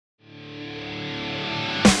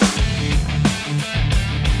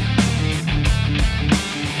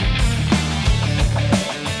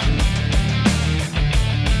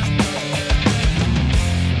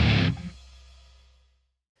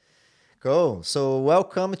people. So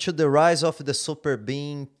welcome to the Rise of the Super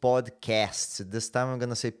Being podcast. This time I'm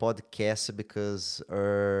gonna say podcast because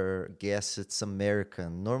our guest it's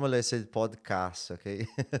American. Normally I say podcast, okay?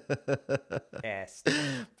 Yes.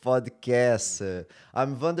 Podcast.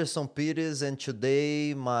 I'm Wanderson Pires, and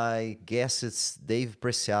today my guest is Dave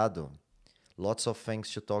Preciado. Lots of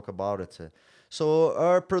things to talk about it. So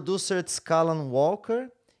our producer it's Callan Walker,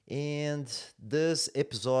 and this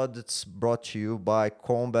episode it's brought to you by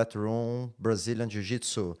Combat Room Brazilian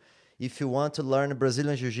Jiu-Jitsu. If you want to learn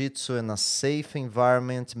Brazilian Jiu-Jitsu in a safe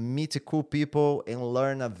environment, meet cool people, and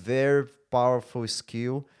learn a very powerful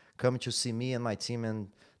skill, come to see me and my team in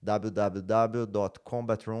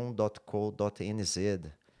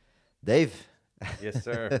www.combatroom.co.nz. Dave, Yes,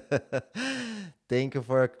 sir. thank you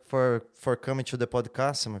for coming to the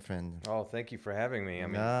podcast, my friend. Oh, thank you for having me. I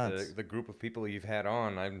mean, Yes. the group of people you've had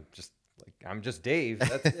on, I'm just Dave.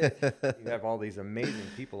 That's it. You have all these amazing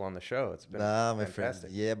people on the show. It's been Nah, my friend. fantastic.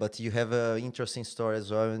 Yeah, but you have an interesting story as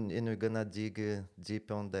well, and we're gonna dig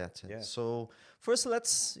deep on that. Yeah. So first,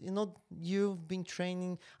 let's you've been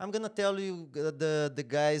training. I'm gonna tell you the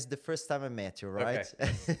guys the first time I met you, right?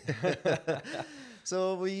 Okay.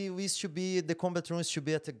 So we used to be the combat room used to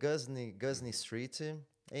be at the Gusney Street,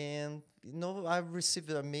 and I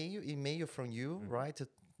received a email from you, right?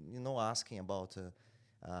 Asking about.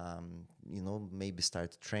 Maybe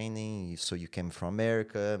start training. So you came from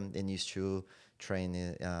America and used to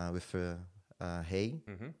train with hay.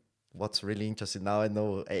 Mm-hmm. What's really interesting now, I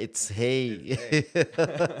know it's hay. It's hay.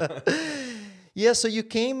 Yeah, so you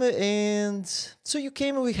came we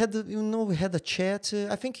had we had a chat.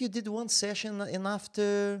 I think you did one session and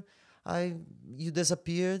after you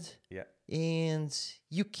disappeared. Yeah. And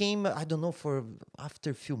you came, I don't know, for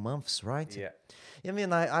after a few months, right? Yeah. I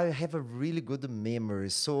mean, I have a really good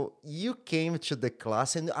memory. So you came to the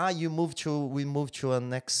class and we moved to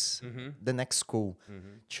the next school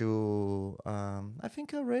to, I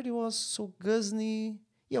think already was, so Gusney,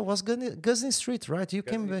 yeah, it was Gusney Street, right? You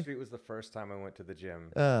came Gusney back. Street was the first time I went to the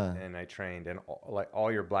gym and I trained, and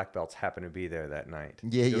all your black belts happened to be there that night.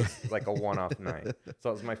 Yeah, it yeah. was like a one-off night.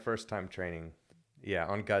 So it was my first time training. Yeah,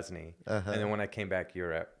 on Gusney. And then when I came back,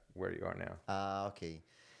 you're at where you are now. Okay.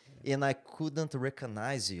 And I couldn't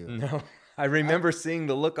recognize you. No, I remember seeing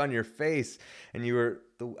the look on your face, and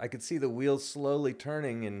I could see the wheels slowly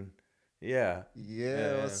turning, and yeah.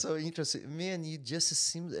 It was so interesting. Man, you just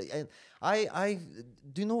seemed, and I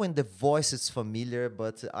do you know when the voice is familiar,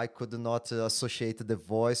 but I could not associate the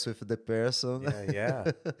voice with the person.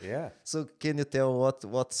 Yeah. So can you tell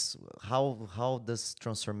how this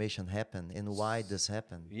transformation happened and why this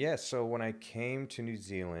happened? Yeah, so when I came to New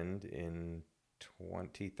Zealand in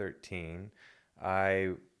 2013,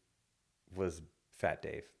 I was Fat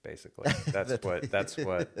Dave, basically. That's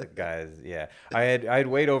what the guys. Yeah, I'd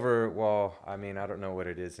weighed over. Well, I mean, I don't know what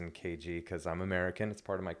it is in kg because I'm American. It's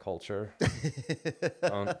part of my culture.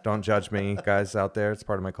 don't judge me, guys out there. It's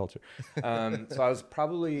part of my culture. So I was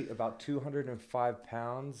probably about 205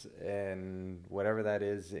 pounds, and whatever that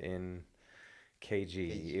is in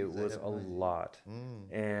kg, it was a lot.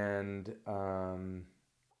 And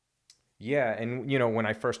yeah, and when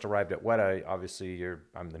I first arrived at Weta, obviously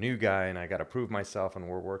I'm the new guy, and I got to prove myself, and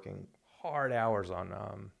we're working hard hours on.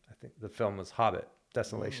 I think the film was Hobbit: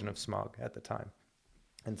 Desolation of Smaug at the time,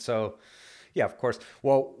 and so, yeah, of course.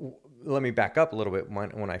 Well, let me back up a little bit.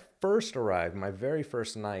 When I first arrived, my very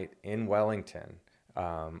first night in Wellington,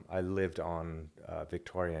 I lived on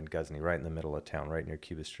Victoria and Gusney, right in the middle of town, right near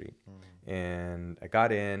Cuba Street, and I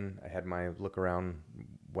got in. I had my look around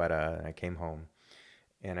Weta, and I came home.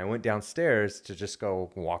 And I went downstairs to just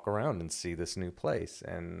go walk around and see this new place.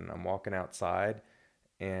 And I'm walking outside,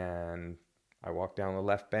 and I walk down the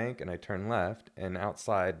left bank, and I turn left, and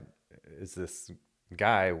outside is this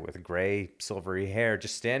guy with gray, silvery hair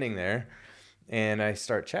just standing there. And I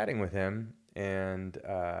start chatting with him, and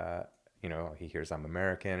he hears I'm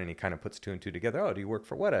American, and he kind of puts two and two together. Oh, do you work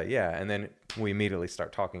for Weta? Yeah. And then we immediately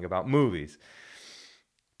start talking about movies.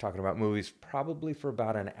 Probably for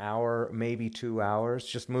about an hour, maybe 2 hours,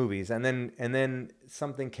 just movies. And then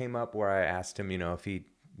something came up where I asked him, if he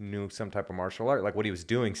knew some type of martial art, like what he was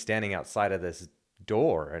doing standing outside of this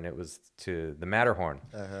door, and it was to the Matterhorn.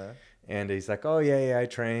 And he's like, oh, yeah, I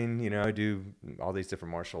train, I do all these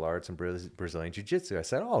different martial arts and Brazilian Jiu-Jitsu. I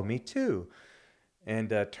said, oh, me too. And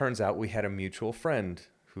turns out we had a mutual friend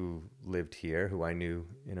who lived here, who I knew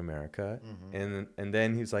in America. And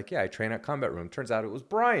then he's like, yeah, I train at Combat Room. Turns out it was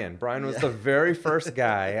Brian. Brian was the very first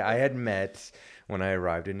guy I had met when I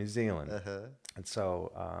arrived in New Zealand. And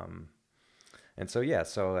so, yeah,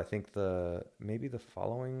 so I think maybe the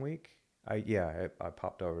following week, I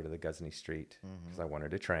popped over to the Ghuznee Street because I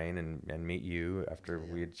wanted to train and meet you after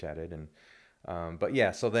we had chatted. And but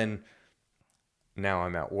yeah, so then now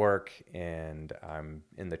I'm at work and I'm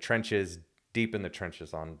in the trenches, deep in the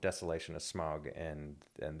trenches on Desolation of Smog, and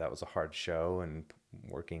that was a hard show, and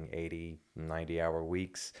working 80, 90-hour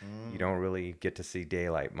weeks. You don't really get to see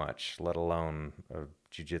daylight much, let alone a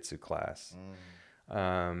jiu-jitsu class.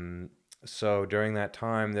 So during that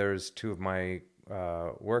time, there's two of my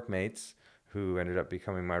workmates who ended up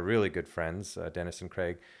becoming my really good friends, Dennis and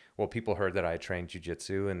Craig. Well, people heard that I trained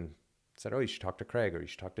jiu-jitsu and said, "Oh, you should talk to Craig or you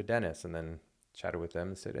should talk to Dennis." And then chatted with them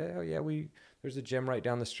and said, "Hey, oh yeah, there's a gym right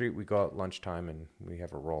down the street. We go out lunchtime and we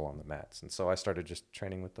have a roll on the mats." And so I started just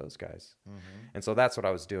training with those guys. And so that's what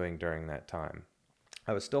I was doing during that time.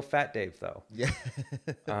 I was still Fat Dave though. Yeah.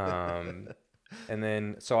 And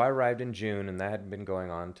then, so I arrived in June, and that had been going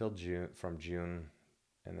on until June, from June.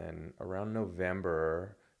 And then around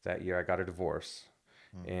November that year, I got a divorce.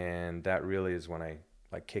 And that really is when I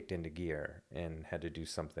like kicked into gear and had to do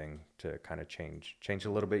something to kind of change a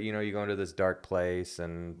little bit. You know, you go into this dark place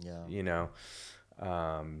and, you know,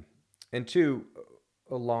 and two,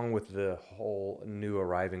 along with the whole new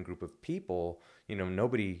arriving group of people, you know,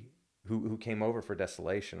 nobody who came over for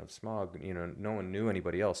Desolation of Smog, you know, no one knew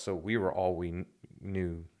anybody else. So we were all we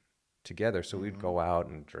knew together. So we'd go out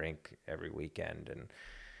and drink every weekend and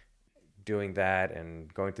doing that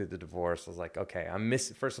and going through the divorce. I was like, okay,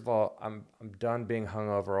 first of all, I'm done being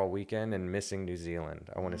hungover all weekend and missing New Zealand.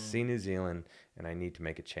 I want to see New Zealand and I need to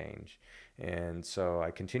make a change. And so I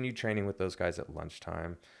continued training with those guys at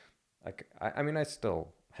lunchtime. Like, I mean, I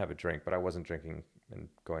still have a drink, but I wasn't drinking and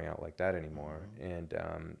going out like that anymore. And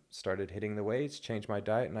started hitting the weights, changed my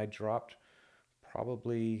diet, and I dropped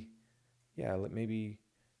probably, maybe,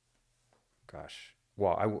 gosh,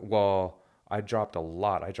 I dropped a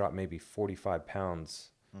lot. I dropped maybe 45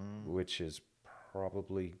 pounds, which is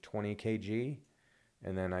probably 20 kg.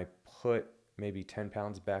 And then I put maybe 10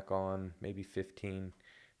 pounds back on, maybe 15.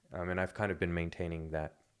 And I've kind of been maintaining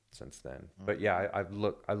that since then. But yeah, I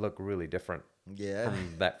look really different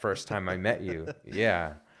from that first time I met you.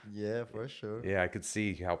 Yeah. Yeah, for sure. Yeah, I could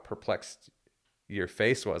see how perplexed your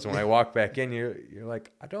face was when I walked back in. You're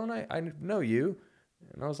like, I know you.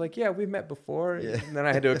 And I was like, yeah, we've met before. Yeah. And then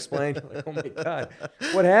I had to explain, like, oh my God,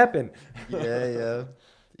 what happened? Yeah.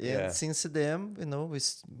 Yeah. And since then, you know,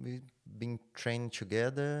 we've been training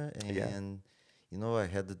together, and you know, I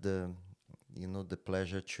had the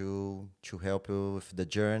pleasure to help you with the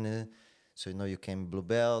journey. So you know, you came blue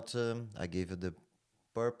belt. I gave you the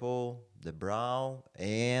purple, the brown,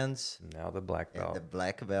 and Now the black belt. the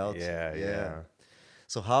black belt. Yeah.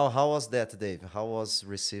 So how was that, Dave? How was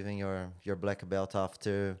receiving your black belt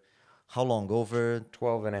after how long? Over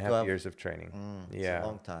 12 and a half 12 years of training. It's a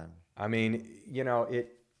long time. I mean, you know,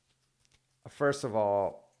 first of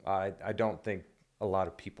all, I don't think a lot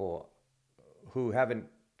of people who haven't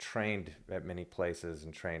trained at many places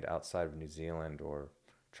and trained outside of New Zealand or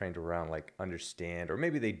trained around like understand, or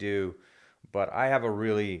maybe they do, but I have a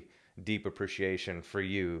really deep appreciation for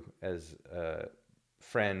you as a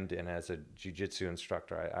friend and as a jiu-jitsu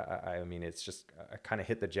instructor. I mean, it's just, I kind of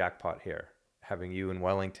hit the jackpot here, having you in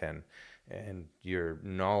Wellington, and your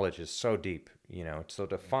knowledge is so deep, you know, so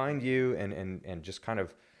to find you and just kind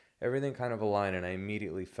of everything kind of aligned, and I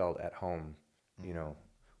immediately felt at home, you know,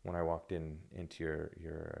 when I walked into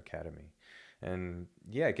your academy. And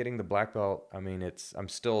yeah, getting the black belt, I mean, I'm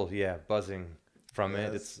still buzzing from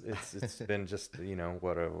it. It's been just, you know,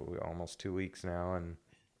 almost 2 weeks now, and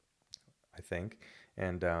I think,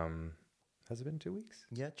 and has it been 2 weeks?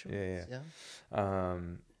 Yeah, 2 weeks.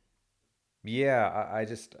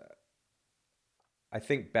 I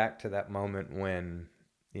think back to that moment when,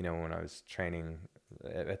 you know, when I was training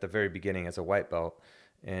at the very beginning as a white belt,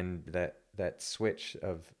 and that switch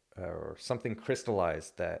of or something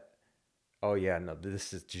crystallized that, oh yeah, no,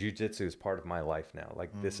 this is jiu-jitsu is part of my life now.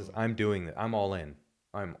 Like I'm doing it. I'm all in.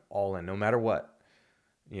 No matter what.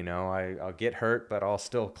 You know, I'll get hurt, but I'll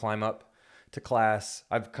still climb up to class.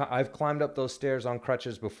 I've climbed up those stairs on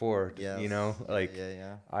crutches before. You know, like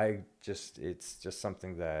it's just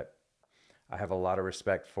something that I have a lot of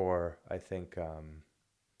respect for. I think,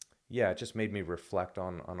 it just made me reflect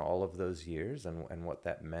on all of those years and what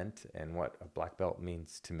that meant and what a black belt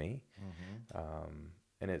means to me.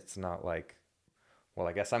 And it's not like, well,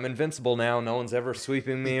 I guess I'm invincible now. No one's ever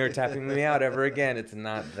sweeping me or tapping me out ever again. It's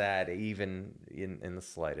not that even in the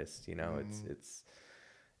slightest, you know.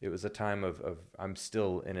 It was a time of I'm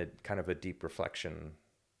still in a kind of a deep reflection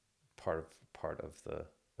part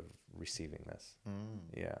of of receiving this. Mm.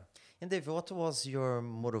 Yeah. And Dave, what was your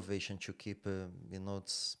motivation to keep,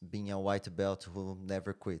 being a white belt who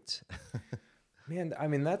never quit? Man, I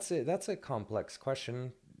mean, that's a complex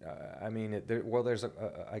question. I mean, there's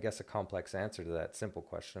I guess a complex answer to that simple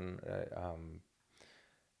question.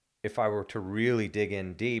 If I were to really dig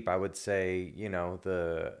in deep, I would say,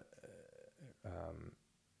 the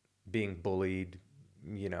being bullied,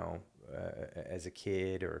 as a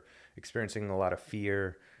kid, or experiencing a lot of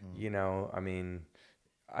fear. I mean,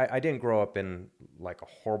 I didn't grow up in like a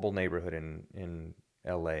horrible neighborhood in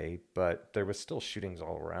LA, but there was still shootings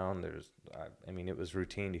all around. I mean, it was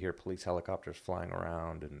routine to hear police helicopters flying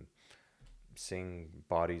around and seeing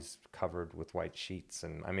bodies covered with white sheets.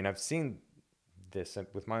 And I mean, I've seen this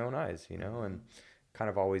with my own eyes, and kind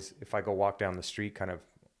of always, if I go walk down the street, kind of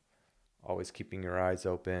always keeping your eyes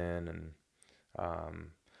open.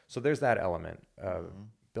 And so there's that element of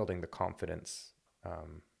building the confidence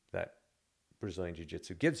that Brazilian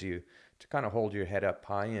Jiu-Jitsu gives you to kind of hold your head up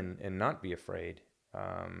high and not be afraid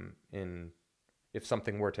if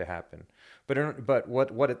something were to happen. But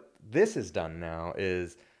this has done now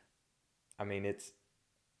is, I mean, it's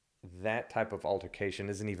that type of altercation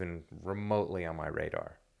isn't even remotely on my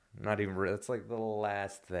radar. Not even, it's like the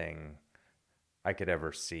last thing I could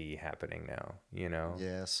ever see happening now,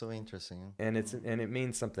 Yeah, so interesting. And it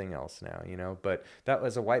means something else now, but that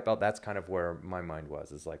was a white belt. That's kind of where my mind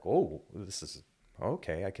was, is like, oh, this is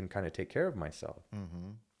okay. I can kind of take care of myself.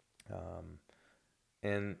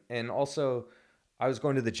 And also I was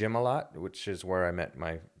going to the gym a lot, which is where I met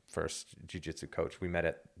my first jiu-jitsu coach. We met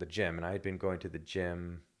at the gym, and I had been going to the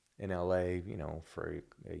gym in LA, for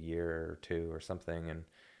a year or two or something. And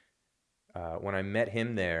when I met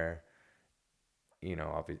him there,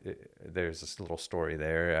 there's this little story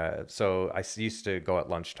there. So I used to go at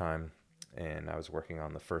lunchtime, and I was working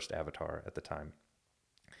on the first Avatar at the time.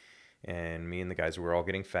 And me and the guys were all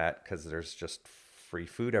getting fat because there's just free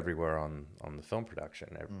food everywhere on the film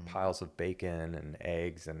production. Piles of bacon and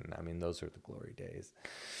eggs, and I mean, those are the glory days.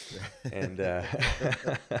 And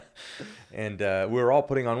and we were all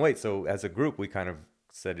putting on weight. So as a group, we kind of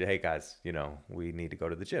said, hey guys, we need to go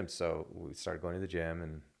to the gym. So we started going to the gym,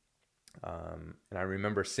 and I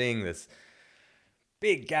remember seeing this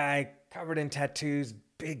big guy covered in tattoos,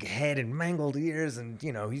 big head and mangled ears, and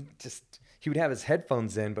he would have his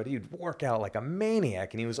headphones in, but he'd work out like a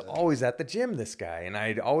maniac, and he was always at the gym, this guy. And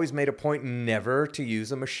I'd always made a point never to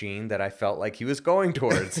use a machine that I felt like he was going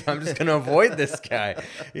towards. I'm just going to avoid this guy.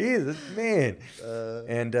 He's a man.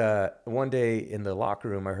 And one day in the locker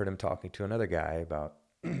room, I heard him talking to another guy about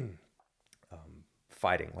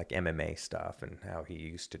fighting, like MMA stuff, and how he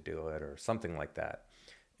used to do it or something like that.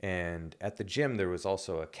 And at the gym, there was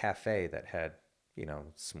also a cafe that had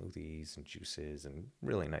smoothies and juices and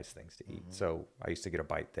really nice things to eat. So I used to get a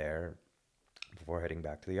bite there before heading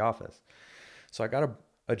back to the office. So I got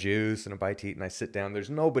a juice and a bite to eat, and I sit down. There's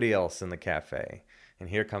nobody else in the cafe. And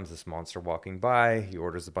here comes this monster walking by. He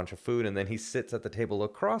orders a bunch of food, and then he sits at the table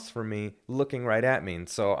across from me, looking right at me. And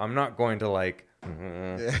so I'm not going to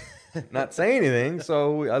not say anything.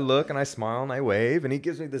 So I look and I smile and I wave, and he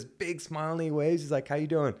gives me this big smile and he waves. He's like, how you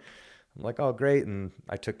doing? I'm like, oh, great. And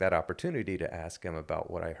I took that opportunity to ask him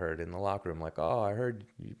about what I heard in the locker room. Like, oh, I heard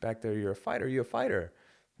you back there, you're a fighter. Are you a fighter?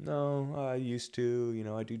 No, I used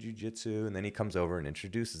to, I do jiu-jitsu. And then he comes over and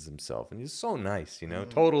introduces himself. And he's so nice,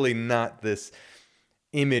 totally not this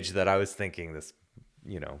image that I was thinking, this,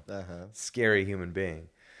 scary human being.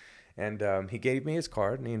 And he gave me his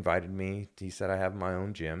card, and he invited me. He said, I have my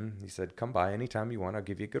own gym. He said, come by anytime you want. I'll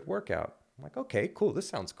give you a good workout. I'm like, okay, cool. This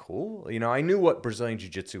sounds cool. I knew what Brazilian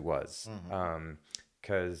Jiu-Jitsu was,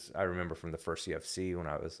 because I remember from the first UFC when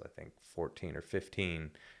I was, I think, 14 or 15.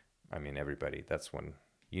 I mean, everybody, that's when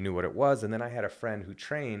you knew what it was. And then I had a friend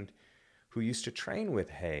who used to train with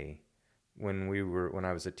Hay when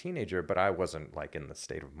I was a teenager, but I wasn't like in the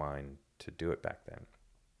state of mind to do it back then.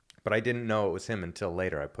 But I didn't know it was him until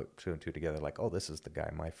later. I put two and two together, like, oh, this is the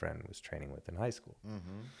guy my friend was training with in high school.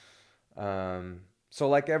 So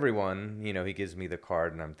like everyone, he gives me the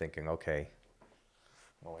card, and I'm thinking, okay,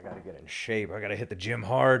 well, I got to get in shape. I got to hit the gym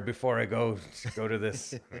hard before I go to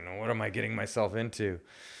this. What am I getting myself into?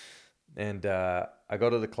 And I go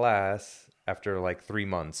to the class after like 3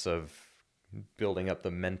 months of building up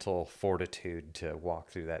the mental fortitude to walk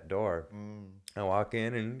through that door. I walk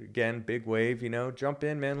in, and again, big wave, jump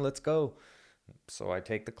in, man, let's go. So I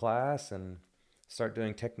take the class and start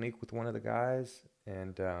doing technique with one of the guys.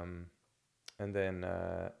 And then,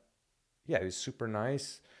 he was super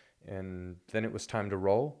nice. And then it was time to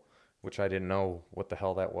roll, which I didn't know what the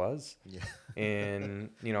hell that was. Yeah. And,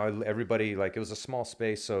 everybody, like, it was a small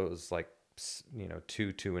space, so it was like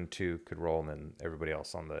two and two could roll, and then everybody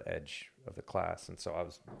else on the edge of the class. And so I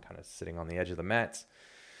was kind of sitting on the edge of the mats,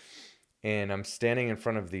 and I'm standing in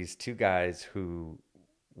front of these two guys who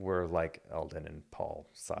were like Eldon and Paul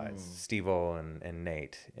size, Steve-O and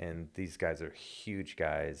Nate. And these guys are huge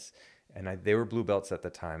guys. And they were blue belts at the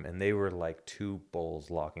time, and they were like two bulls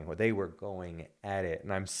locking. They were going at it,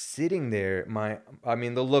 and I'm sitting there.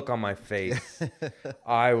 The look on my face,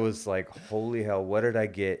 I was like, "Holy hell! What did I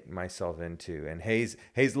get myself into?" And Hayes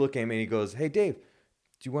looking at me, and he goes, "Hey, Dave,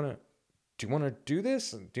 do you want to do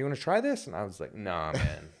this? Do you want to try this?" And I was like, "Nah,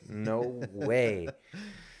 man, no way."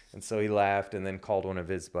 And so he laughed, and then called one of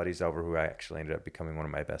his buddies over, who I actually ended up becoming one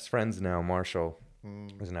of my best friends now, Marshall.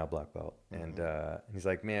 Who's now black belt, and he's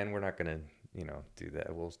like, "Man, we're not gonna, do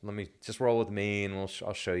that. Let me just roll with me, and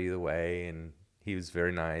I'll show you the way." And he was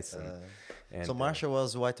very nice. And so Marshall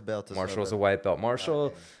was white belt as well. Marshall was a white belt.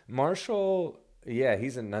 Marshall, yeah,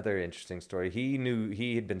 he's another interesting story.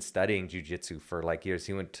 He had been studying jiu-jitsu for like years.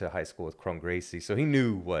 He went to high school with Cron Gracie, so he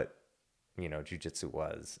knew what, jiu-jitsu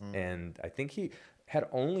was. And I think he had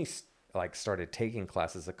only started taking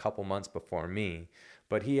classes a couple months before me.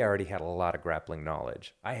 But he already had a lot of grappling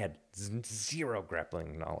knowledge. I had zero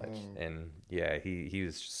grappling knowledge, and yeah, he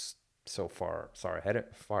was just so far ahead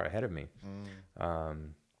of me.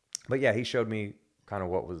 But yeah, he showed me kind of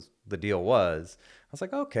what the deal was. I was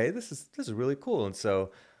like, okay, this is really cool. And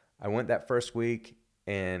so I went that first week,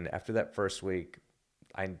 and after that first week,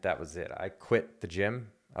 that was it. I quit the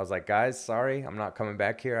gym. I was like, guys, sorry, I'm not coming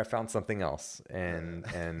back here. I found something else. And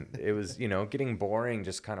it was, getting boring,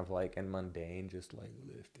 just kind of like, and mundane, just like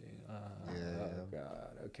lifting. Oh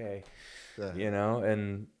God, okay.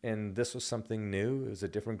 And this was something new. It was a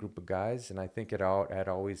different group of guys. And I think had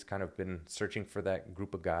always kind of been searching for that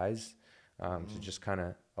group of guys to just kind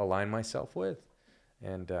of align myself with.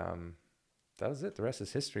 And that was it. The rest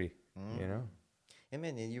is history, I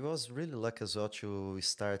mean, you was really lucky as well to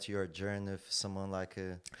start your journey with someone like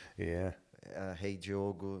Hey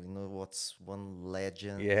Diogo, what's one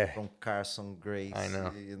legend from Carson Gracie. I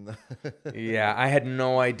know. Yeah, I had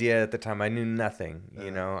no idea at the time. I knew nothing,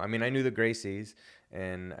 I mean, I knew the Gracies,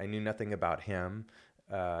 and I knew nothing about him.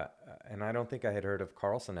 And I don't think I had heard of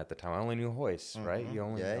Carlson at the time. I only knew Hoist, right? You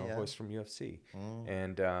only know Hoist from UFC.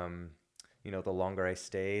 And, the longer I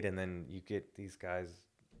stayed, and then you get these guys,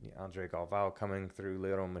 Andre Galvao coming through,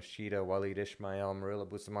 Leon Machida, Walid Ismail, Marilla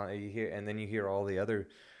Bustamante, and then you hear all the other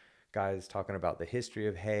guys talking about the history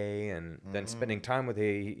of Hay, and then spending time with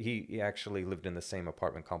Hay. He actually lived in the same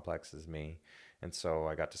apartment complex as me, and so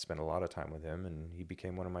I got to spend a lot of time with him, and he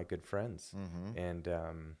became one of my good friends. And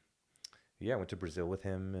I went to Brazil with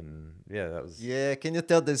him, and that was... Yeah, can you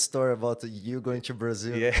tell the story about you going to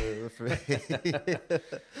Brazil? Yeah.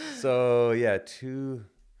 So,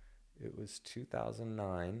 it was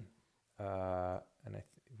 2009, and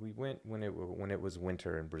we went when it was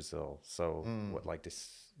winter in Brazil. So what, like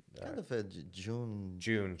this? Kind of a June,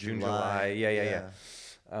 July. Yeah.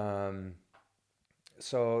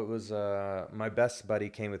 So it was my best buddy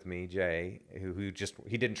came with me, Jay, who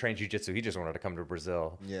he didn't train jiu-jitsu. He just wanted to come to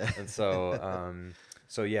Brazil. Yeah. And so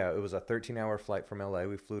it was a 13-hour flight from LA.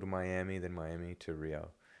 We flew to Miami, then Miami to Rio,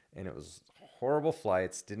 and it was horrible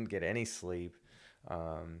flights. Didn't get any sleep.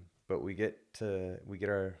 But we get to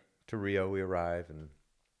Rio, we arrive, and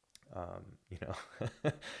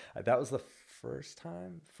that was the first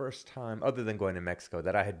time other than going to Mexico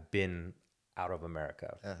that I had been out of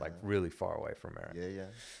America, like really far away from America. Yeah.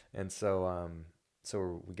 And so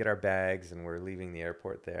we get our bags, and we're leaving the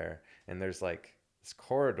airport there, and there's like this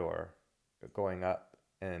corridor going up,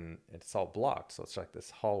 and it's all blocked. So it's like this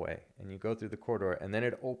hallway, and you go through the corridor, and then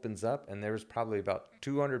it opens up, and there's probably about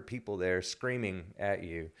 200 people there screaming at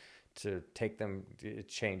you to take them to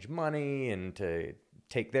change money and to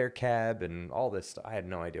take their cab and all this stuff. I had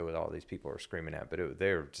no idea what all these people were screaming at, but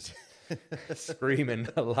they were just screaming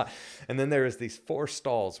a lot. And then there was these 4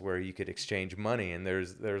 stalls where you could exchange money, and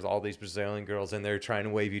there's all these Brazilian girls in there trying to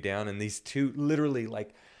wave you down, and these two literally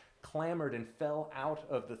like clamored and fell out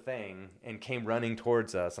of the thing and came running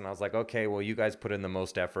towards us. And I was like, okay, well, you guys put in the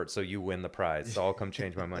most effort, so you win the prize. So I'll come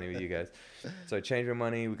change my money with you guys. So I changed my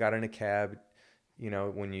money. We got in a cab.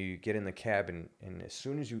 When you get in the cab, and as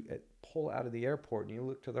soon as you pull out of the airport and you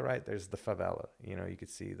look to the right, there's the favela. You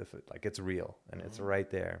could see it's real, and it's right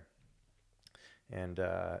there. And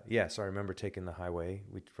so I remember taking the highway.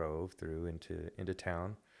 We drove through into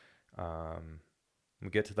town. We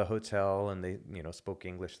get to the hotel, and they spoke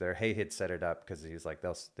English there. Hey had set it up because he was like,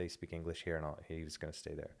 they speak English here, and he was going to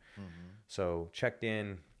stay there. So checked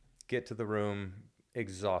in, get to the room,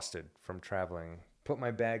 exhausted from traveling, put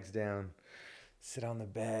my bags down, sit on the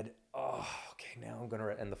bed. Oh, oh, okay, now I'm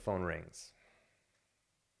gonna. And the phone rings.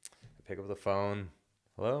 I pick up the phone.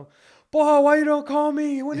 Hello, boy, why you don't call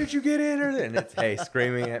me? When did you get in? And it's Hey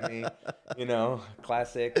screaming at me,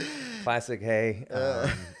 classic, Hey.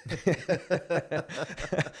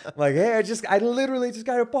 Like, hey, I literally just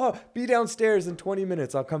got to be downstairs in 20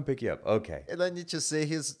 minutes. I'll come pick you up. Okay. And I need to say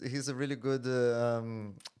he's a really good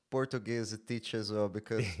Portuguese teacher as well,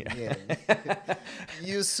 because man,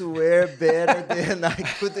 you swear better than I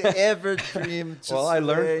could ever dream to Well,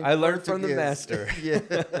 swear in I learned from the Portuguese. master. Yeah.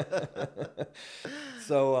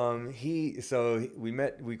 So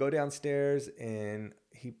we go downstairs and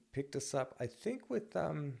he picked us up, I think with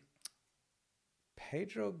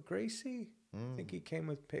Pedro Gracie. I think he came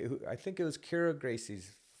with, I think it was Kira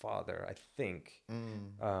Gracie's father, I think.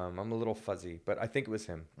 I'm a little fuzzy, but I think it was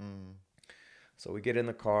him. So we get in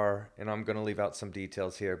the car, and I'm going to leave out some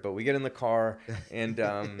details here, but we get in the car, and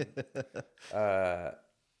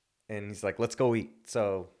and he's like, let's go eat.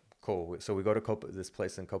 So cool. So we go to this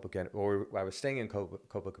place in Copacabana, or I was staying in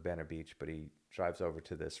Copacabana Beach, but he drives over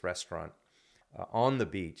to this restaurant on the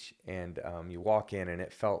beach, and you walk in, and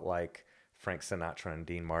it felt like Frank Sinatra and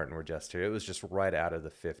Dean Martin were just here. It was just right out of the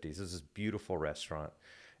 50s. It was this beautiful restaurant,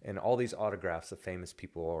 and all these autographs of famous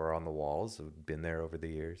people are on the walls who've been there over the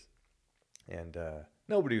years. And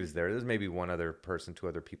nobody was there. There's maybe one other person, two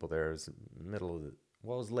other people there. It was it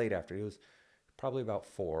was late after. It was probably about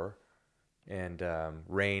 4, and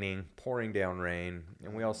raining, pouring down rain.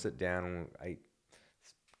 And we all sit down, and I eat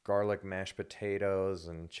garlic mashed potatoes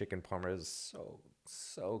and chicken parm. It was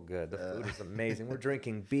so good. The food is amazing. We're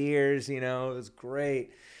drinking beers, it was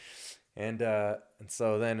great. And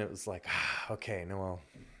so then it was like, okay,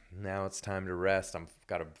 now it's time to rest. I've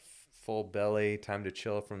got a full belly, time to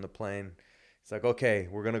chill from the plane. It's like, okay,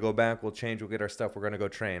 we're going to go back. We'll change. We'll get our stuff. We're going to go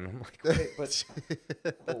train. I'm like, wait,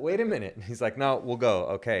 but wait a minute. And he's like, no, we'll go.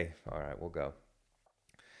 Okay. All right, we'll go.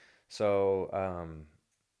 So,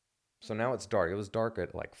 so now it's dark. It was dark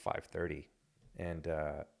at like 5:30, and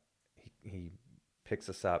he picks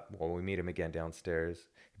us up. Well, we meet him again downstairs.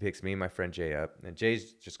 He picks me and my friend Jay up, and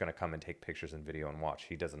Jay's just going to come and take pictures and video and watch.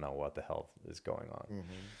 He doesn't know what the hell is going on.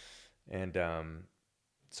 Mm-hmm. And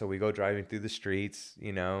so we go driving through the streets,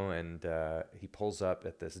 and he pulls up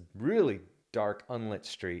at this really dark, unlit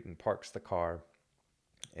street and parks the car.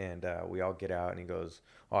 And we all get out, and he goes,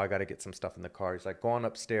 oh, I got to get some stuff in the car. He's like, go on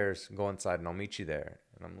upstairs, go inside, and I'll meet you there.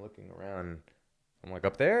 And I'm looking around, and I'm like,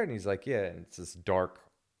 up there? And he's like, yeah. And it's this dark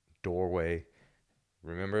doorway.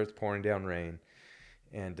 Remember, it's pouring down rain.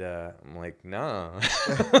 And I'm like, no.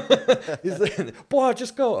 He's like, boy,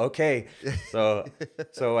 just go. Okay. So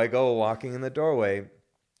I go walking in the doorway,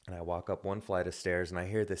 and I walk up one flight of stairs, and I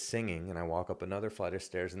hear this singing, and I walk up another flight of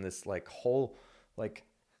stairs, and this whole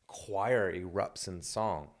choir erupts in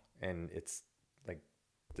song, and it's like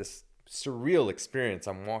this surreal experience.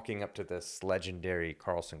 I'm walking up to this legendary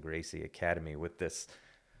Carlson Gracie Academy with this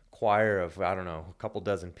choir of, I don't know, a couple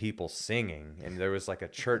dozen people singing, and there was like a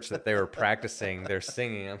church that they were practicing their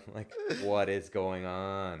singing. I'm like, what is going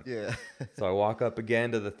on? Yeah. So I walk up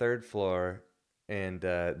again to the 3rd floor, and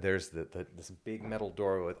there's this big metal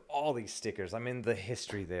door with all these stickers. I mean, the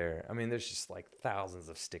history there. I mean, there's just like thousands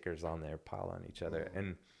of stickers on there piled on each other.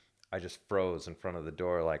 And I just froze in front of the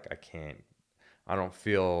door. Like, I don't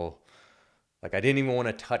feel like, I didn't even want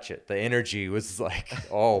to touch it. The energy was like,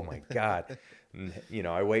 oh my God. And,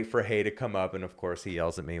 I wait for Hay to come up, and of course he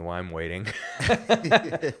yells at me while I'm waiting.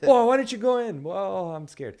 Well, why didn't you go in? Well, I'm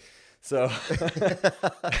scared. So,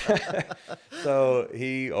 so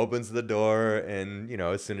he opens the door, and,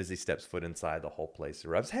 as soon as he steps foot inside, the whole place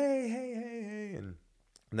erupts. Hey. And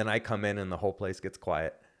then I come in, and the whole place gets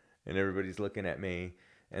quiet, and everybody's looking at me.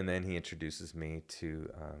 And then he introduces me to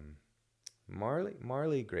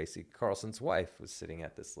Marley Gracie, Carlson's wife, was sitting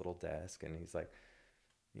at this little desk, and he's like,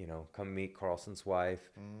 come meet Carlson's wife,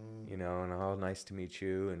 and oh, nice to meet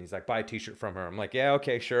you. And he's like, buy a t-shirt from her. I'm like, yeah,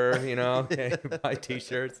 okay, sure. Okay, buy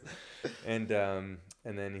t-shirts. And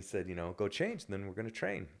then he said, go change, and then we're going to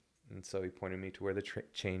train. And so he pointed me to where the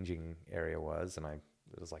changing area was. And it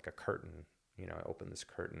was like a curtain, I opened this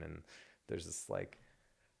curtain, and there's this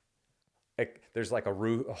there's like a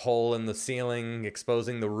hole in the ceiling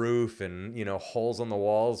exposing the roof, and, holes on the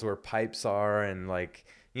walls where pipes are. And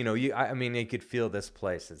you could feel this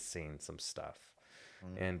place has seen some stuff.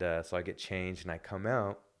 And so I get changed, and I come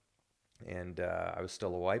out, and I was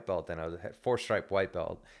still a white belt then. I was a 4-stripe white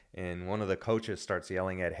belt, and one of the coaches starts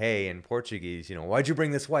yelling at Hay in Portuguese, why'd you bring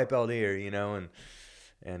this white belt here,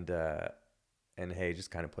 and Hay just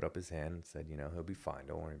kind of put up his hand and said, he'll be fine,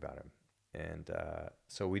 don't worry about him. And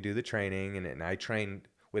so we do the training, and I trained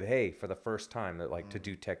with Hay for the first time, to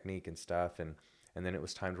do technique and stuff. And And then it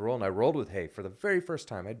was time to roll. And I rolled with Hay for the very first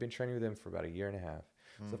time. I'd been training with him for about a year and a half.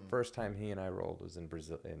 So the first time he and I rolled was in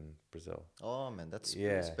Brazil. Oh man, that's pretty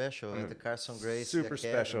Yeah. special. At the Carson Gracie Super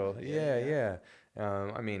Academy. special. Yeah.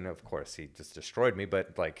 I mean, of course, he just destroyed me,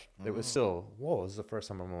 but like it was still, whoa, this is the first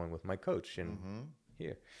time I'm rolling with my coach in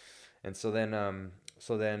here. And so then,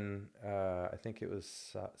 I think it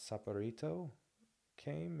was Saporito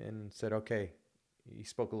came and said, okay, he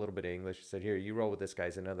spoke a little bit of English. He said, here, you roll with this guy.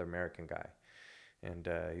 He's another American guy. And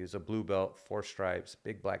he was a blue belt, 4 stripes,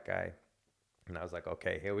 big black guy. And I was like,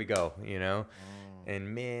 okay, here we go, you know?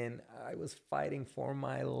 And man, I was fighting for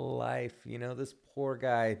my life. You know, this poor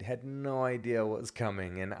guy had no idea what was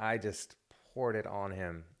coming. And I just poured it on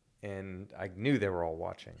him. And I knew they were all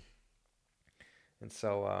watching. And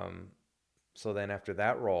so, so then after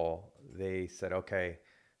that roll, they said, okay,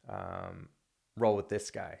 roll with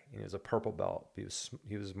this guy. And he was a purple belt. He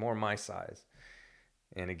was more my size.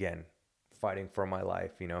 And again, fighting for my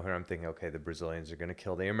life, you know, here I'm thinking, okay, the Brazilians are going to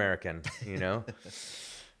kill the American, you know,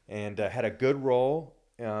 and had a good roll.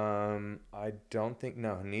 I don't think,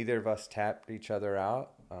 neither of us tapped each other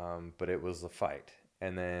out, but it was a fight.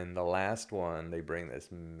 And then the last one, they bring this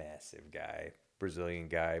massive guy, Brazilian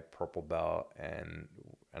guy, purple belt, and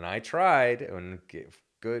I tried, and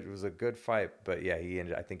good. It was a good fight, but yeah,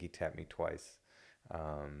 I think he tapped me twice.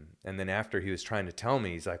 And then after he was trying to tell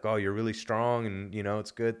me, he's like, oh, you're really strong and, you know,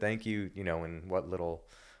 it's good. Thank you. You know, and what little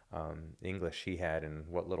English he had and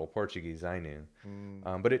what little Portuguese I knew.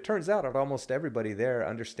 But it turns out that almost everybody there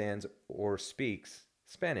understands or speaks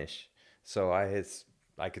Spanish. So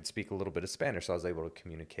I could speak a little bit of Spanish. So I was able to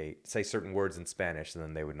communicate, say certain words in Spanish, and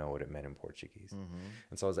then they would know what it meant in Portuguese.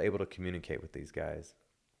 And so I was able to communicate with these guys.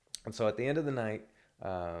 And so at the end of the night,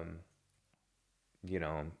 you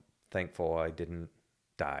know, I'm thankful I didn't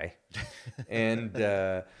die. And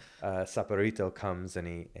Saporito comes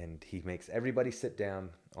and he makes everybody sit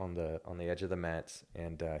down on the edge of the mats,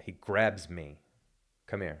 and he grabs me.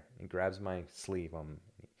 Come here. He grabs my sleeve.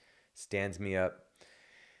 He stands me up.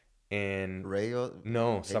 And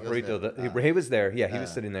Saporito, Ray was there. Yeah, he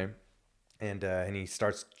was sitting there, and he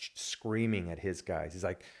starts screaming at his guys. He's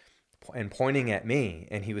like, and pointing at me,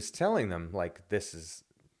 and he was telling them like, this is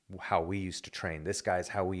how we used to train. This guy's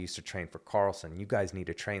how we used to train for Carlson. You guys need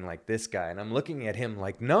to train like this guy. And I'm looking at him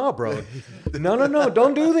like, no, bro, no,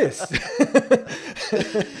 don't do this.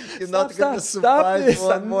 You're not going to survive this.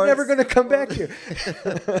 I'm never going to come back here.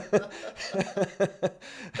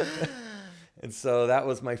 And so that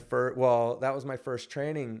was my first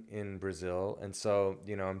training in Brazil. And so,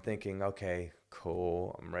 you know, I'm thinking, okay,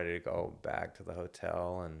 cool. I'm ready to go back to the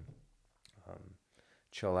hotel and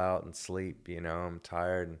chill out and sleep, you know, I'm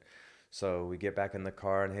tired. And so we get back in the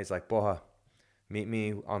car, and he's like, Boha, meet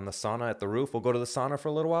me on the sauna at the roof. We'll go to the sauna for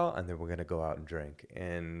a little while, and then we're going to go out and drink.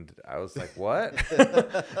 And I was like, what?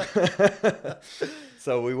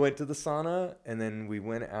 So we went to the sauna, and then we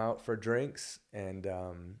went out for drinks. And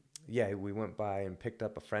we went by and picked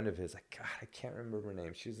up a friend of his. Like, God, I can't remember her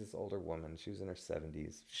name. She was this older woman. She was in her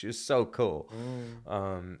 70s. She was so cool.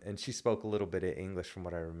 And she spoke a little bit of English from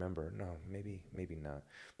what I remember. No, maybe not.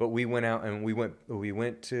 But we went out, and we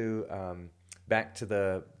went to back to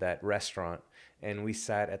that restaurant, and we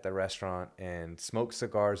sat at the restaurant and smoked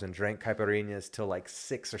cigars and drank caipirinhas till like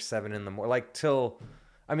 6 or 7 in the morning. Like till,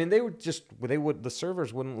 I mean, the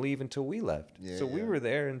servers wouldn't leave until we left. We were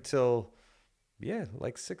there until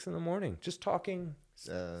like 6 in the morning, just talking,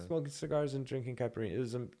 smoking cigars and drinking caipirinha. It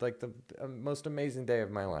was like the most amazing day of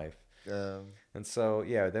my life. And so,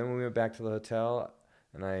 then we went back to the hotel,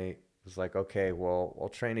 and I was like, okay, well, I'll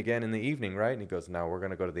train again in the evening, right? And he goes, no, we're going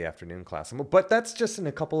to go to the afternoon class. I'm like, but that's just in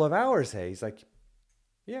a couple of hours, hey? He's like,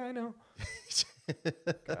 yeah, I know.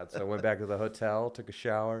 God, so I went back to the hotel, took a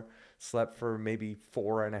shower, slept for maybe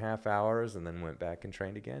 4.5 hours, and then went back and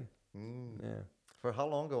trained again. Yeah. For how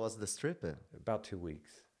long was this trip? About 2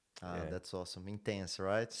 weeks. That's awesome. Intense,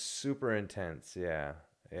 right? Super intense, yeah.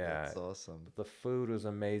 That's awesome. The food was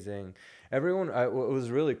amazing. It was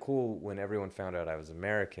really cool when everyone found out I was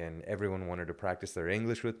American. Everyone wanted to practice their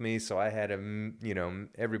English with me, so I had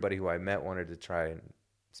everybody who I met wanted to try and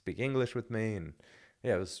speak English with me, and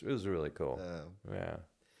it was really cool. Yeah.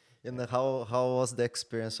 And how was the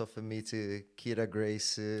experience of meeting Kira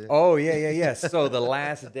Gracie? Oh, yeah. So the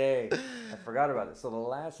last day, I forgot about it. So the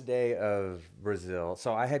last day of Brazil,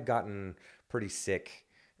 so I had gotten pretty sick.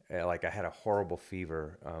 Like I had a horrible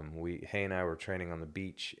fever. Hay and I were training on the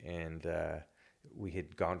beach, and we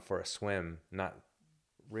had gone for a swim, not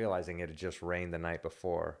realizing it had just rained the night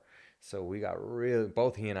before. So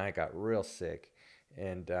both he and I got real sick.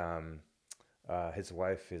 And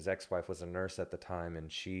his ex-wife was a nurse at the time,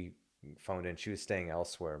 and she phoned in. She was staying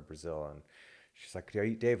elsewhere in Brazil, and She's like,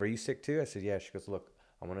 Dave, are you sick too? I said, yeah. She goes, look,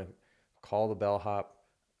 I'm going to call the bellhop.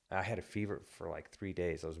 I had a fever for like 3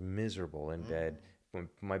 days. I was miserable in bed. When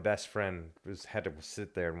my best friend had to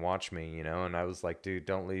sit there and watch me, you know, and I was like, dude,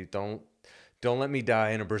 don't leave, don't let me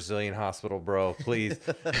die in a Brazilian hospital, bro. Please.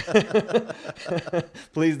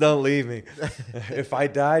 Please don't leave me. If I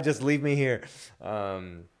die, just leave me here.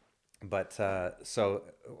 So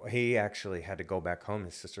he actually had to go back home.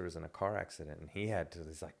 His sister was in a car accident, and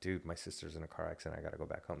he's like, dude, my sister's in a car accident. I got to go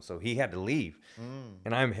back home. So he had to leave.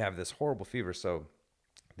 And I have this horrible fever. So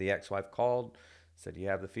the ex-wife called, said, you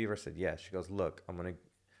have the fever? I said, yes. She goes, look, I'm going to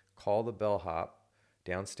call the bellhop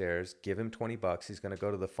downstairs, give him $20. He's going to go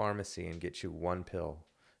to the pharmacy and get you one pill.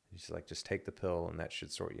 And she's like, just take the pill and that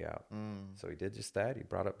should sort you out. So he did just that. He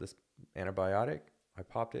brought up this antibiotic. I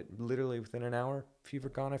popped it literally within an hour. Fever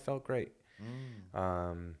gone. I felt great.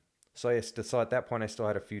 So at that point, I still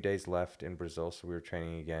had a few days left in Brazil. So we were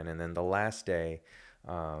training again. And then the last day,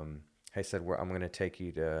 I said, I'm going to take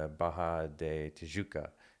you to Barra de Tijuca.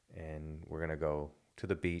 And we're going to go to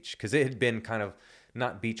the beach. Because it had been kind of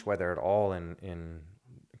not beach weather at all in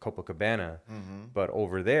Copacabana. But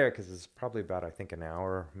over there, because it's probably about, I think, an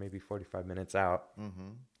hour, maybe 45 minutes out,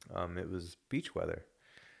 it was beach weather.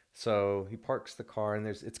 So he parks the car, and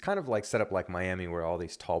it's kind of like set up like Miami, where all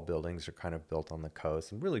these tall buildings are kind of built on the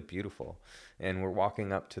coast and really beautiful. And we're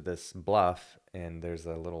walking up to this bluff, and there's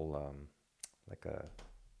a little,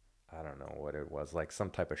 I don't know what it was, like some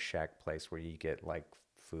type of shack place where you get like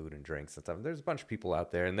food and drinks and stuff. There's a bunch of people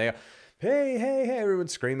out there, and hey,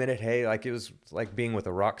 everyone's screaming it. Hey, like it was like being with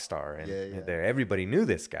a rock star, and there, everybody knew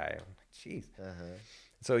this guy. I'm like, jeez.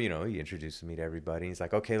 So, you know, he introduced me to everybody. He's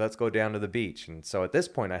like, okay, let's go down to the beach. And so at this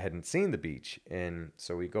point, I hadn't seen the beach. And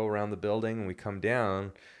so we go around the building and we come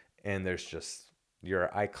down, and there's just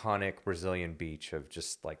your iconic Brazilian beach of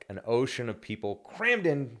just like an ocean of people crammed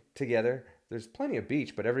in together. There's plenty of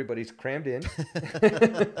beach, but everybody's crammed in,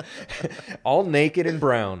 all naked and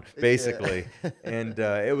brown, basically. And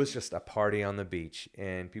it was just a party on the beach,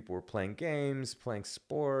 and people were playing games, playing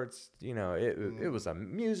sports. You know, it was a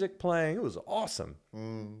music playing. It was awesome.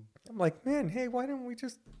 I'm like, man, hey, why couldn't we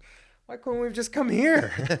just come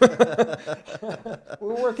here?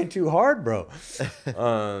 We're working too hard, bro.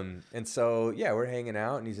 And so, yeah, we're hanging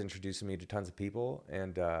out, and he's introducing me to tons of people,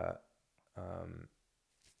 and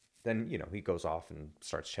then, you know, he goes off and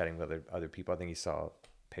starts chatting with other people. I think he saw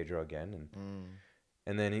Pedro again.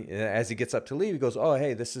 And then as he gets up to leave, he goes, oh,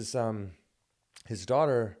 hey, this is his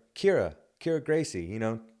daughter, Kira Gracie, you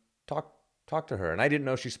know, talk to her. And I didn't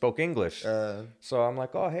know she spoke English. So I'm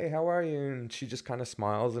like, oh, hey, how are you? And she just kind of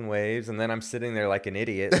smiles and waves. And then I'm sitting there like an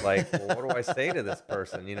idiot, like, well, what do I say to this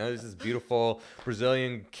person? You know, there's this beautiful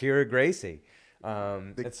Brazilian Kira Gracie.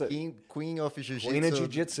 Queen of Jiu-Jitsu. Queen of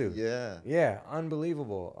Jiu-Jitsu. Yeah,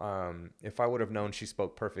 unbelievable. If I would have known she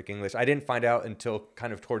spoke perfect English, I didn't find out until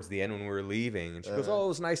kind of towards the end when we were leaving. And she goes, "Oh, it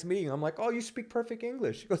was nice meeting you." I'm like, "Oh, you speak perfect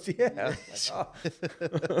English?" She goes, "Yeah."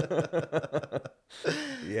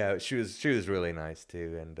 Yeah, she was really nice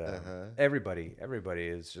too, and everybody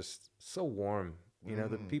is just so warm. You know,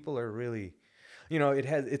 the people are really. You know,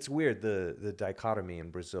 it's weird the dichotomy in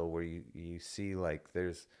Brazil where you see like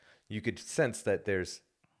you could sense that there's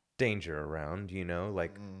danger around, you know,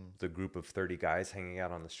 like the group of 30 guys hanging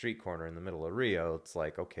out on the street corner in the middle of Rio. It's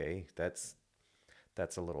like, okay, that's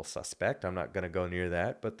a little suspect. I'm not going to go near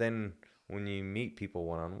that. But then when you meet people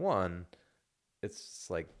one-on-one, it's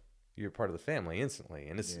like you're part of the family instantly.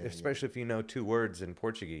 And it's especially if you know 2 words in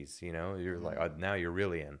Portuguese, you know, you're like, oh, now you're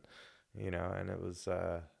really in, you know, and it was,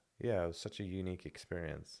 it was such a unique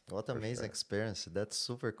experience. What an amazing experience. That's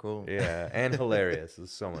super cool. Yeah, and hilarious. It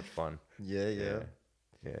was so much fun. Yeah.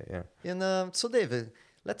 And so David,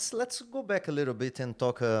 let's go back a little bit and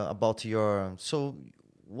talk about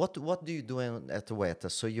what do you do at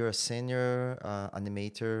Weta? So you're a senior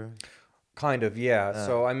animator? Kind of, yeah.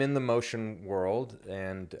 So I'm in the motion world,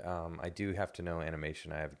 and I do have to know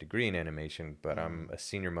animation. I have a degree in animation, but I'm a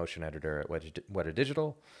senior motion editor at Weta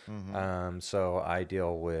Digital. So I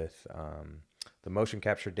deal with the motion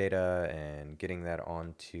capture data and getting that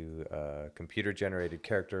onto a computer-generated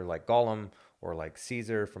character like Gollum, or like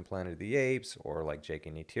Caesar from Planet of the Apes, or like Jake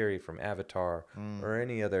and Neytiri from Avatar, or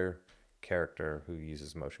any other character who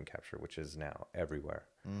uses motion capture, which is now everywhere.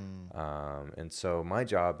 And so my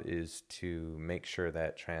job is to make sure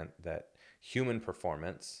that that human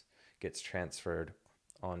performance gets transferred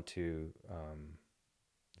onto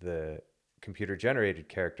the computer generated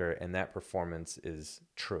character, and that performance is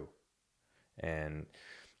true. And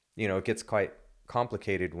you know, it gets quite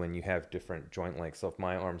complicated when you have different joint lengths. So if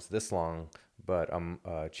my arm's this long, but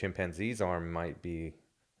a chimpanzee's arm might be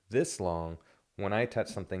this long, when I touch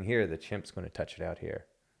something here, the chimp's going to touch it out here,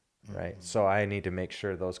 right? So I need to make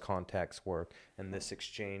sure those contacts work and this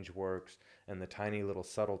exchange works and the tiny little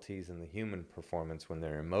subtleties in the human performance when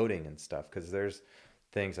they're emoting and stuff, because there's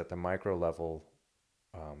things at the micro level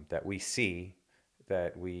that we see,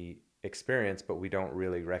 that we experience, but we don't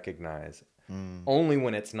really recognize only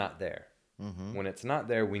when it's not there. When it's not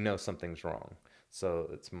there, we know something's wrong. So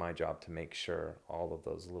it's my job to make sure all of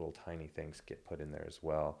those little tiny things get put in there as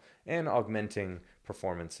well. And augmenting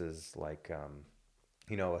performances like,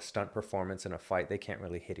 a stunt performance in a fight, they can't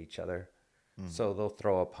really hit each other. So they'll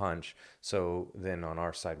throw a punch. So then on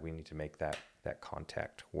our side, we need to make that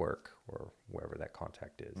contact work, or wherever that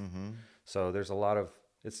contact is. So there's a lot of,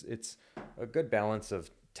 it's a good balance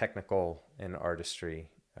of technical and artistry,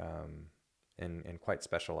 and quite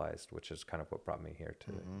specialized, which is kind of what brought me here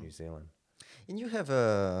to New Zealand. And you have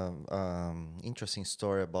a interesting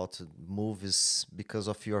story about movies because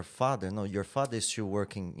of your father. No, your father is still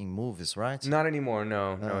working in movies, right? Not anymore.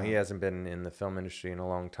 No, he hasn't been in the film industry in a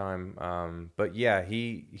long time. But yeah,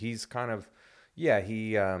 he's kind of,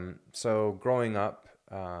 so growing up,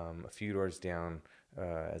 a few doors down,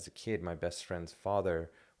 as a kid, my best friend's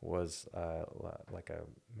father was like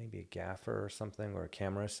maybe a gaffer or something, or a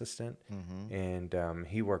camera assistant, and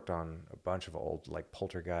he worked on a bunch of old, like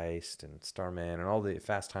Poltergeist and Starman and all the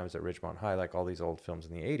Fast Times at Ridgemont High, like all these old films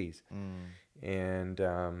in the 80s. And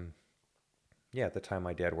at the time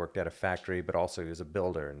my dad worked at a factory, but also he was a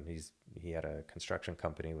builder, and he had a construction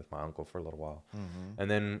company with my uncle for a little while. And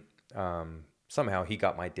then somehow he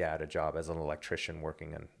got my dad a job as an electrician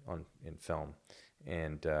working in film.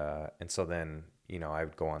 And so then, I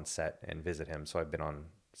would go on set and visit him. So I've been on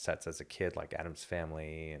sets as a kid, like Addams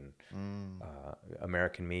Family and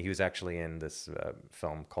American Me. He was actually in this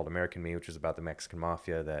film called American Me, which was about the Mexican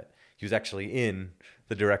mafia that he was actually in.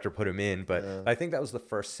 The director put him in, but I think that was the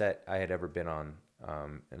first set I had ever been on.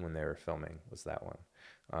 And when they were filming was that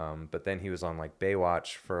one. But then he was on like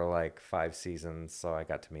Baywatch for like 5 seasons. So I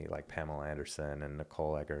got to meet like Pamela Anderson and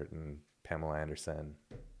Nicole Eggert and Pamela Anderson.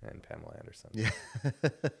 Yeah.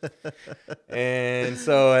 And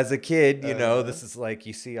so as a kid, this is like,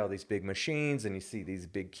 you see all these big machines and you see these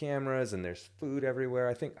big cameras and there's food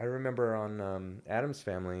everywhere. I remember on Addams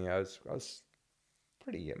Family, I was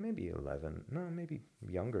pretty, maybe 11, no, maybe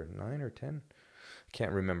younger, 9 or 10. I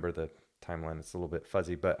can't remember the timeline. It's a little bit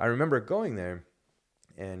fuzzy, but I remember going there,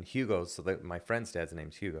 and Hugo, my friend's dad's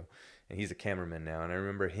name's Hugo, and he's a cameraman now. And I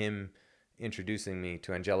remember him introducing me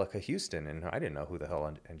to Angelica Houston, and I didn't know who the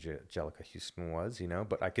hell Angelica Houston was,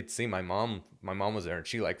 but I could see my mom was there, and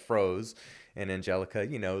she like froze, and Angelica,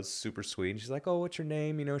 is super sweet, and she's like, "Oh, what's your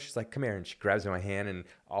name?" She's like, "Come here," and she grabs my hand, and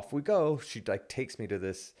off we go. She like takes me to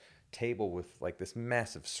this table with like this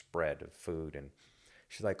massive spread of food, and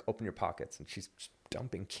she's like, "Open your pockets," and she's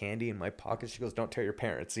dumping candy in my pockets. She goes, "Don't tell your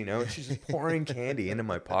parents," and she's just pouring candy into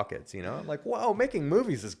my pockets, I'm like, wow, making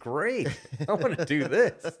movies is great. I want to do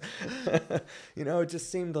this. It just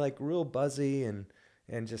seemed like real buzzy and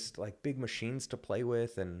just like big machines to play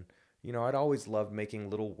with. And, I'd always loved making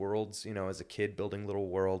little worlds, as a kid, building little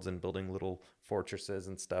worlds and building little fortresses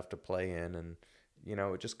and stuff to play in. And,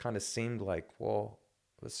 it just kind of seemed like, well,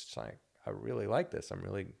 this like, I really like this. I'm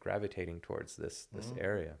really gravitating towards this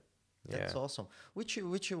area. That's awesome. Which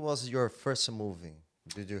was your first movie?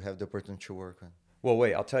 Did you have the opportunity to work on? Well,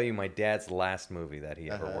 wait, I'll tell you my dad's last movie that he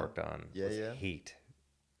ever worked on was Heat.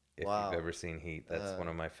 If you've ever seen Heat, that's one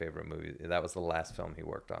of my favorite movies. That was the last film he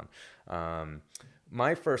worked on.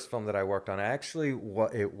 My first film that I worked on,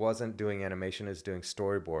 it wasn't doing animation, it was doing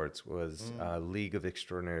storyboards, was League of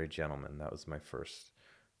Extraordinary Gentlemen. That was my first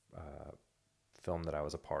film that I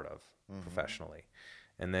was a part of professionally.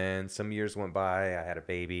 And then some years went by, I had a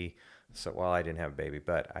baby. So, well, I didn't have a baby,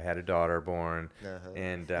 but I had a daughter born.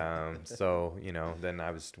 And so, then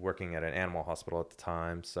I was working at an animal hospital at the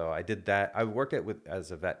time. So I did that. I worked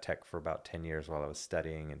as a vet tech for about 10 years while I was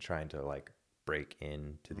studying and trying to like break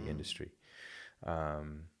into the industry.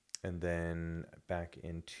 And then back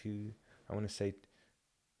I want to say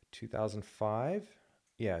 2005.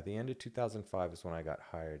 Yeah, the end of 2005 is when I got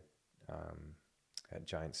hired at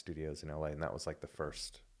Giant Studios in LA, and that was like the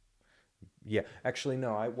first. Yeah, actually,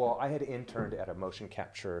 no. I had interned at a motion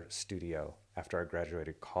capture studio after I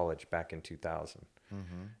graduated college back in 2000,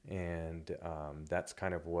 and that's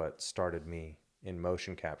kind of what started me in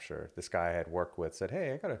motion capture. This guy I had worked with said,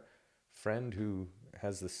 "Hey, I got a friend who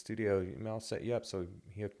has the studio. I'll set you up." So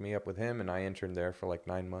he hooked me up with him, and I interned there for like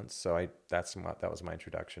 9 months. So that was my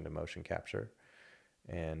introduction to motion capture,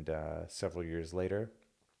 and several years later,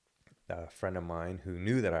 a friend of mine who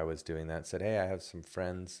knew that I was doing that said, "Hey, I have some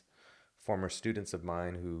friends former students of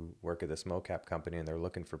mine who work at this mocap company, and they're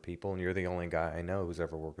looking for people, and you're the only guy I know who's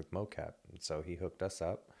ever worked with mocap. And so he hooked us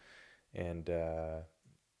up, and they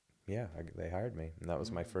hired me, and that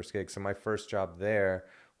was my first gig. So my first job there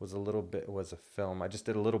was a film. I just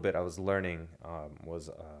did a little bit. I was learning, was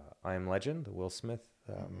I Am Legend, the Will Smith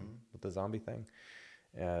with the zombie thing.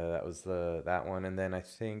 That was that one. And then I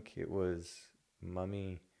think it was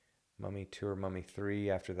Mummy 2 or Mummy 3.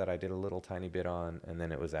 After that, I did a little tiny bit on, and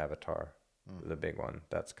then it was Avatar, the big one.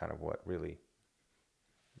 That's kind of what really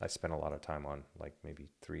I spent a lot of time on, like maybe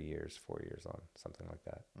 3 years, 4 years on, something like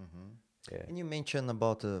that. Yeah. And you mentioned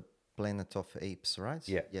about the Planet of Apes, right?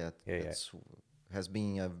 Yeah. That's has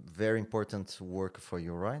been a very important work for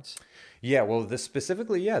you, right? Yeah, well, this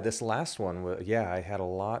last one, I had a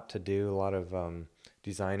lot to do, a lot of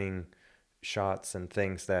designing shots and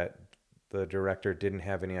things that the director didn't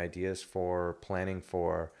have any ideas for, planning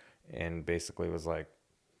for, and basically was like,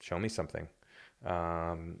 show me something.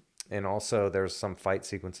 And also there's some fight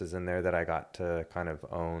sequences in there that I got to kind of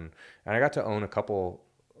own. And I got to own a couple,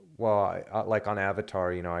 like on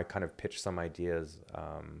Avatar, I kind of pitched some ideas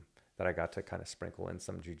that I got to kind of sprinkle in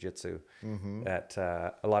some jiu-jitsu that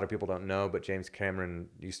a lot of people don't know, but James Cameron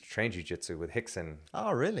used to train jiu-jitsu with Hickson.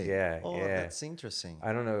 Oh, really? Yeah. Oh, that's interesting.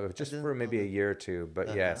 I don't know, just for maybe a year or two,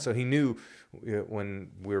 but yeah. So he knew when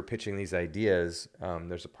we were pitching these ideas,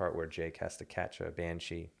 there's a part where Jake has to catch a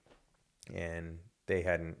banshee, and they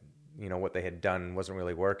hadn't, what they had done wasn't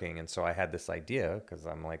really working. And so I had this idea, because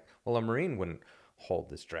I'm like, well, a Marine wouldn't hold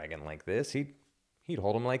this dragon like this. He'd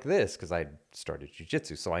hold him like this, because I started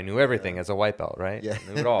jiu-jitsu, so I knew everything as a white belt, right? Yeah.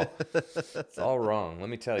 I knew it all. It's all wrong. Let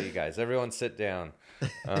me tell you guys. Everyone sit down.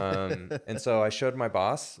 And so I showed my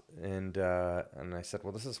boss, and I said,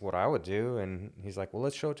 well, this is what I would do. And he's like, well,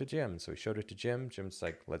 let's show it to Jim. So we showed it to Jim. Jim's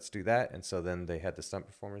like, let's do that. And so then they had the stunt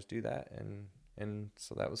performers do that. And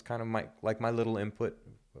so that was kind of my little input,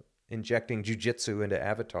 injecting jiu-jitsu into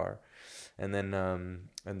Avatar. And then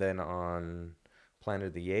on Planet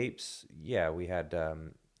of the Apes, we had, I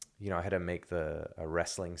had to make a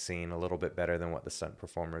wrestling scene a little bit better than what the stunt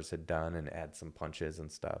performers had done, and add some punches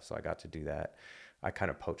and stuff. So I got to do that. I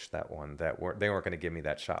kind of poached that one. They weren't going to give me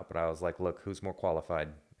that shot, but I was like, look, who's more qualified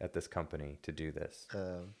at this company to do this?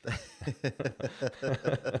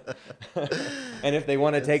 And if they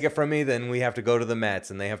want to take it from me, then we have to go to the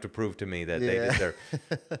Mets, and they have to prove to me that they deserve.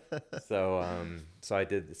 So I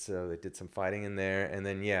did. So they did some fighting in there, and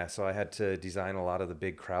then so I had to design a lot of the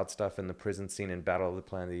big crowd stuff in the prison scene in Battle of the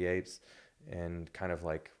Planet of the Apes, and kind of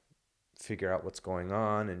like figure out what's going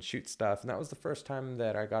on and shoot stuff. And that was the first time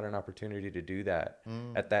that I got an opportunity to do that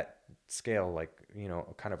at that scale, like,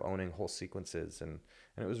 kind of owning whole sequences. And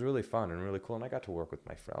it was really fun and really cool. And I got to work with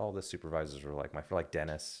my friend. All the supervisors were like my friend, like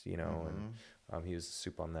Dennis, and he was a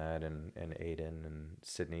soup on that, and Aiden and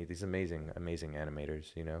Sydney, these amazing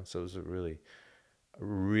animators, So it was a really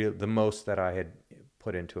the most that I had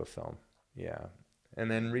put into a film. Yeah.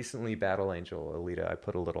 And then recently Battle Angel Alita, I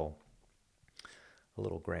put a little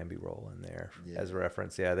Granby roll in there as a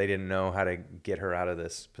reference. Yeah, they didn't know how to get her out of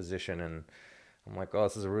this position, and I'm like, oh,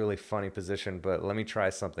 this is a really funny position, but let me try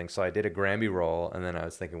something. So I did a Granby roll, and then I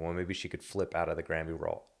was thinking, well, maybe she could flip out of the Granby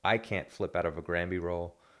roll. I can't flip out of a Granby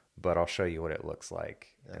roll, but I'll show you what it looks like.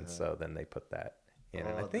 And so then they put that in,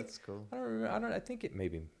 and I think that's cool. I think it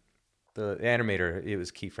maybe the animator, it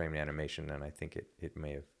was keyframe animation, and I think it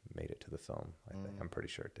may have made it to the film. I'm pretty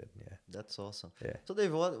sure it did. Yeah, that's awesome. Yeah. So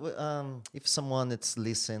Dave, what if someone that's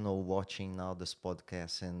listening or watching now this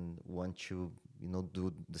podcast and want to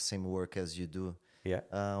do the same work as you do? Yeah.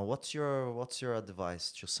 What's your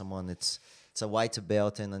advice to someone it's a white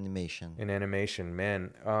belt in animation? In animation,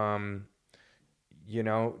 man,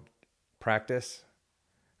 practice.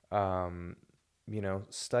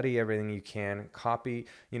 Study everything you can, copy,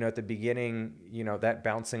 at the beginning, that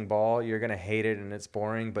bouncing ball, you're going to hate it and it's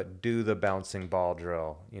boring, but do the bouncing ball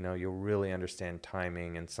drill. You'll really understand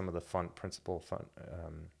timing and some of the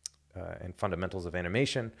and fundamentals of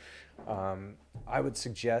animation. I would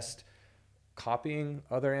suggest copying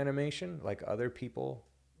other animation, like other people's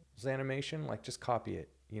animation, like just copy it,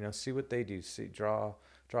 see what they do, draw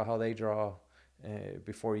how they draw,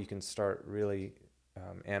 before you can start really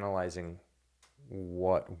analyzing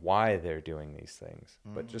why they're doing these things.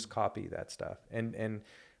 But just copy that stuff. And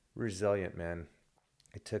resilient, man.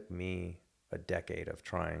 It took me a decade of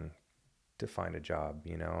trying to find a job,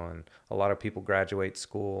 and a lot of people graduate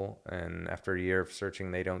school, and after a year of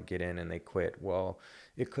searching, they don't get in and they quit. Well,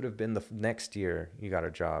 it could have been the next year you got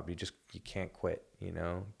a job. You can't quit,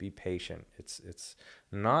 be patient. It's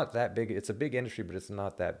not that big. It's a big industry, but it's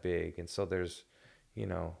not that big. And so there's,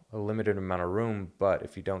 a limited amount of room, but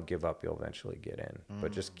if you don't give up, you'll eventually get in.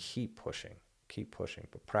 But just keep pushing,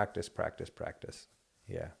 but practice, practice, practice.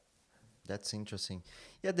 Yeah. That's interesting.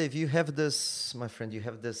 Yeah, Dave, you have this, my friend, you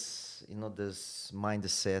have this, this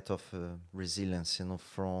mindset of resilience,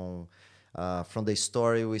 from the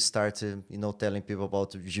story we started, telling people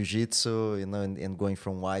about jiu-jitsu, and going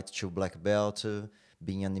from white to black belt,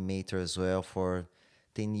 being animator as well for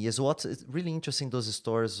 10 years. It's really interesting, those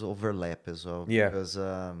stories overlap as well, Yeah. because,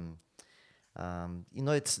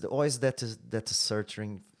 it's always that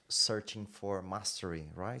searching for mastery,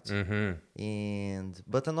 right?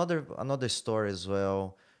 But another story as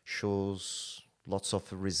well shows lots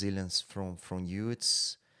of resilience from you.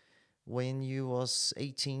 It's when you was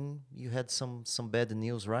 18, you had some bad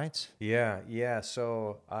news, right? Yeah.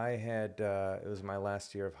 So I had, it was my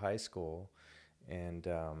last year of high school, and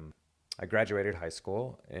I graduated high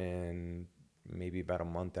school, and maybe about a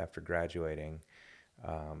month after graduating,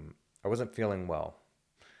 I wasn't feeling well.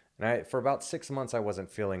 And for about 6 months, I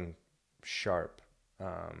wasn't feeling sharp.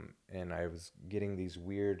 And I was getting these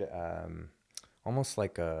weird, almost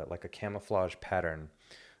like a camouflage pattern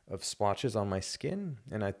of splotches on my skin,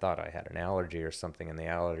 and I thought I had an allergy or something, and the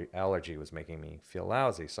allergy was making me feel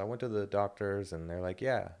lousy. So I went to the doctors, and they're like,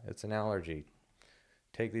 "Yeah, it's an allergy.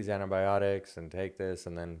 Take these antibiotics and take this."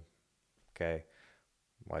 And then, okay,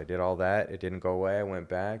 well, I did all that. It didn't go away. I went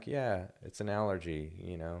back. Yeah, it's an allergy.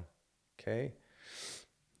 Okay.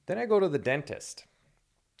 Then I go to the dentist,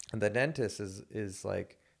 and the dentist is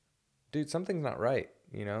like, "Dude, something's not right."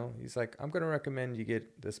 He's like, "I'm gonna recommend you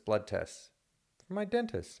get this blood test from my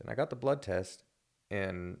dentist." And I got the blood test,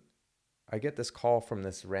 and I get this call from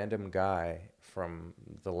this random guy from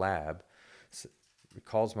the lab. He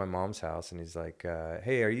calls my mom's house, and he's like,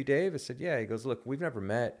 "Hey, are you Dave?" I said, "Yeah." He goes, "Look, we've never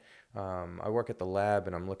met. I work at the lab,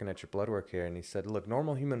 and I'm looking at your blood work here." And he said, "Look,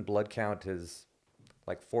 normal human blood count is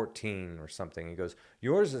like 14 or something." He goes,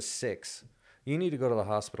 "Yours is 6. You need to go to the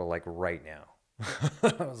hospital like right now."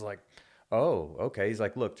 I was like, "Oh, okay." He's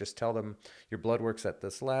like, "Look, just tell them your blood work's at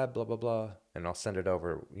this lab, blah, blah, blah, and I'll send it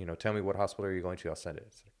over. Tell me what hospital are you going to? I'll send it." I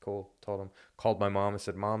said, "Cool." Told him. Called my mom. I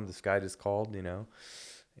said, "Mom, this guy just called.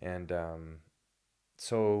 And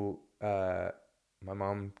so my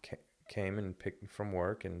mom came and picked me from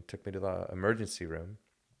work and took me to the emergency room.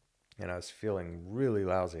 And I was feeling really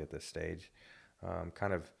lousy at this stage,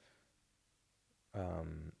 kind of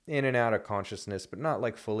in and out of consciousness, but not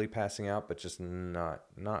like fully passing out, but just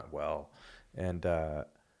not well. And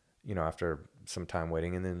after some time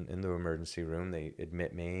waiting in the emergency room, they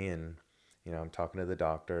admit me, and I'm talking to the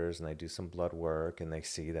doctors, and they do some blood work, and they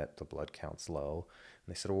see that the blood count's low,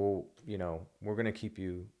 and they said, "Well, we're going to keep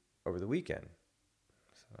you over the weekend."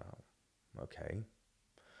 So, okay.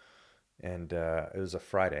 And it was a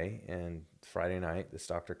Friday, and Friday night, this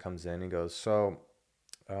doctor comes in and goes, "So,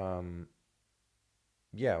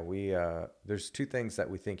 yeah, we there's two things that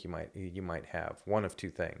we think you might have. One of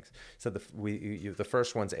two things. So the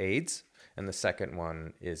first one's AIDS, and the second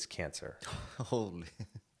one is cancer." Holy.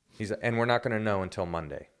 And we're not going to know until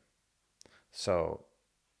Monday. So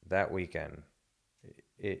that weekend,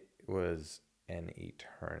 it was an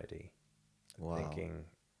eternity. Wow. Thinking,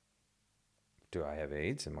 do I have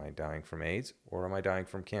AIDS? Am I dying from AIDS, or am I dying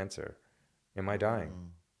from cancer? Am I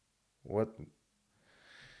dying? What?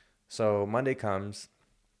 So Monday comes,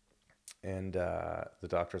 and the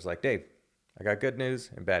doctor's like, "Dave, I got good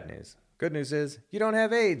news and bad news. Good news is you don't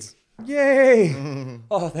have AIDS. Yay!"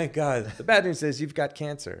 Oh, thank God. The bad news is you've got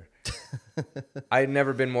cancer. I'd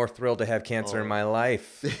never been more thrilled to have cancer in my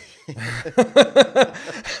life.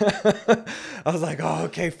 I was like, "Oh,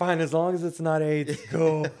 okay, fine. As long as it's not AIDS,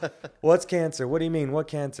 cool." "What's cancer?" "What do you mean? What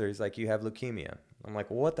cancer?" He's like, "You have leukemia." I'm like,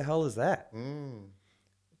 "Well, what the hell is that?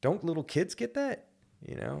 Don't little kids get that?"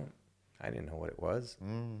 I didn't know what it was.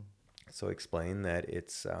 So explain that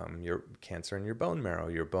it's your cancer in your bone marrow.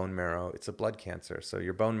 Your bone marrow, it's a blood cancer. So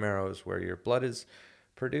your bone marrow is where your blood is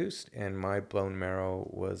produced, and my bone marrow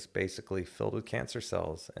was basically filled with cancer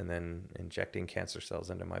cells, and then injecting cancer cells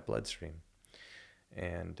into my bloodstream.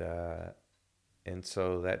 And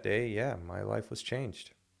so that day, yeah, my life was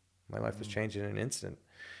changed. My life was changed in an instant.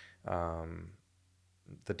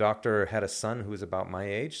 The doctor had a son who was about my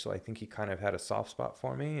age, so I think he kind of had a soft spot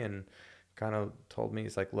for me, and kind of told me,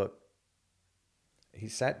 he's like, "Look," he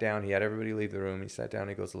sat down, he had everybody leave the room, he sat down,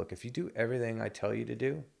 he goes, "Look, if you do everything I tell you to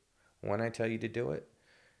do, when I tell you to do it,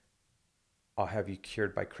 I'll have you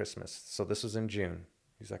cured by Christmas." So this was in June.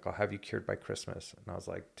 He's like, "I'll have you cured by Christmas." And I was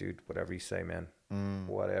like, "Dude, whatever you say, man.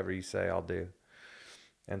 Whatever you say, I'll do."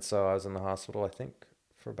 And so I was in the hospital, I think,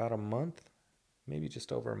 for about a month, maybe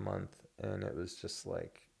just over a month. And it was just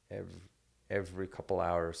like every couple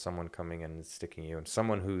hours, someone coming in and sticking you, and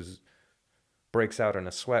someone who's breaks out in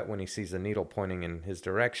a sweat when he sees the needle pointing in his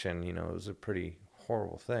direction, you know, it was a pretty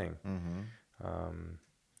horrible thing.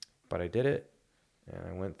 But I did it, and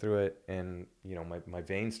I went through it, and, you know, my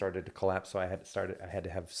veins started to collapse. So I had to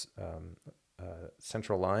have a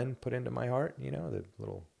central line put into my heart, you know,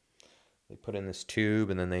 they put in this tube,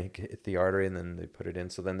 and then they hit the artery, and then they put it in,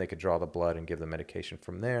 so then they could draw the blood and give the medication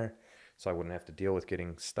from there, so I wouldn't have to deal with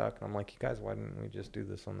getting stuck. And I'm like, you guys, why didn't we just do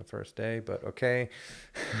this on the first day? But okay.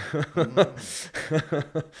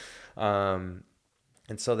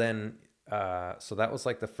 And so then, so that was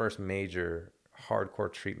like the first major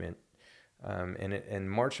hardcore treatment. And in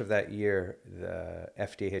March of that year, the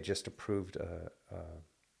FDA had just approved a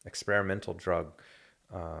experimental drug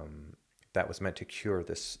that was meant to cure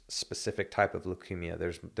this specific type of leukemia.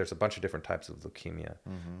 There's a bunch of different types of leukemia.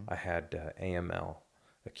 I had AML,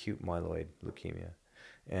 acute myeloid leukemia,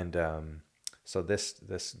 and so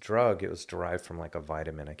this drug, it was derived from like a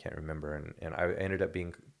vitamin, I can't remember, and I ended up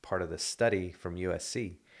being part of this study from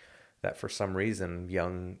USC that for some reason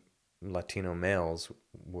young Latino males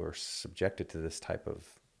were subjected to this type of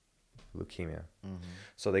leukemia.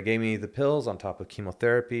 So they gave me the pills on top of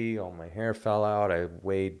chemotherapy. All my hair fell out. I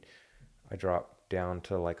dropped down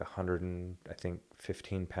to like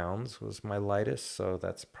 15 pounds was my lightest. So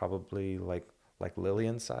that's probably like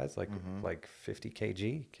Lillian size, like 50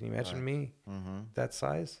 kg. Can you imagine me that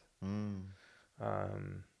size?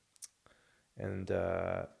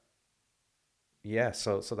 Yeah,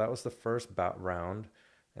 so that was the first bout round,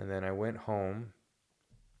 and then I went home,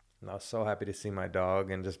 and I was so happy to see my dog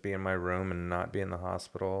and just be in my room and not be in the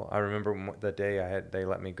hospital. I remember the day they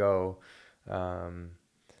let me go.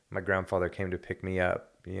 My grandfather came to pick me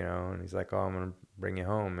up, you know, and he's like, "Oh, I'm gonna bring you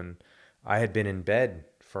home," and I had been in bed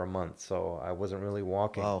for a month, so I wasn't really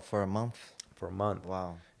walking. Wow, for a month? For a month.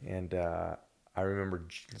 Wow. And I remember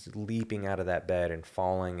just leaping out of that bed and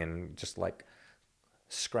falling and just like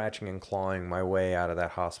scratching and clawing my way out of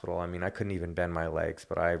that hospital. I mean, I couldn't even bend my legs,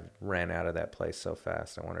 but I ran out of that place so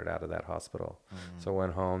fast. I wanted out of that hospital. So I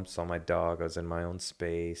went home, saw my dog. I was in my own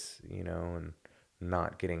space, you know, and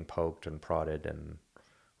not getting poked and prodded and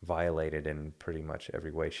violated in pretty much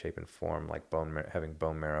every way, shape, and form, like having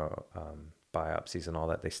bone marrow biopsies and all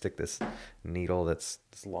that. They stick this needle, this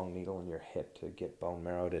long needle in your hip to get bone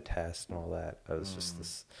marrow to test and all that. It was just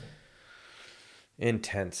this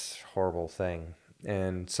intense, horrible thing.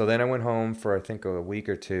 And so then I went home for, I think, a week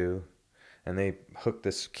or two, and they hooked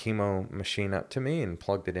this chemo machine up to me and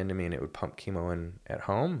plugged it into me, and it would pump chemo in at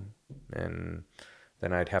home. And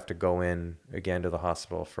then I'd have to go in again to the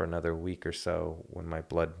hospital for another week or so when my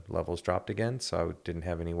blood levels dropped again, so I didn't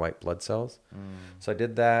have any white blood cells. So I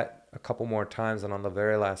did that a couple more times, and on the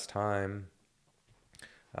very last time,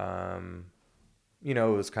 you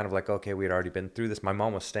know, it was kind of like, okay, we had already been through this. My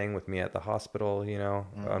mom was staying with me at the hospital, you know,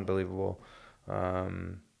 unbelievable.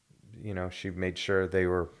 You know, she made sure they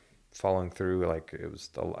were following through. Like,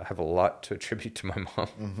 I have a lot to attribute to my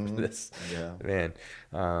mom for this, man.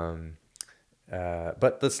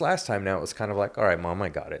 But this last time now, it was kind of like, all right, Mom, I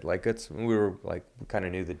got it. Like, we kind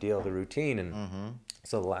of knew the deal, the routine. And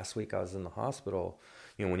so the last week I was in the hospital,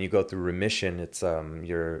 you know, when you go through remission, it's,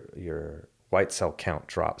 your white cell count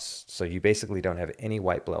drops. So you basically don't have any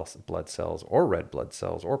white blood cells or red blood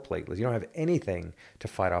cells or platelets. You don't have anything to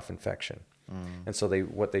fight off infection. And so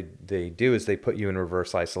what they do is they put you in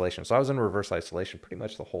reverse isolation. So I was in reverse isolation pretty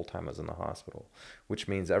much the whole time I was in the hospital, which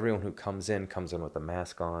means everyone who comes in with a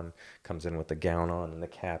mask on, comes in with the gown on and the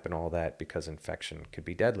cap and all that, because infection could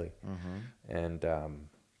be deadly. And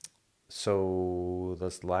so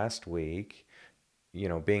this last week, you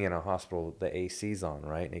know, being in a hospital, the AC's on,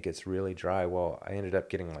 right? And it gets really dry. Well, I ended up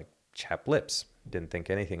getting like chapped lips. Didn't think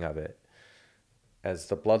anything of it. As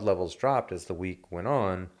the blood levels dropped, as the week went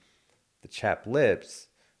on, the chapped lips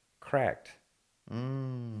cracked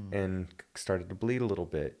and started to bleed a little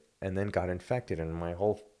bit, and then got infected, and my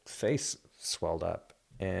whole face swelled up.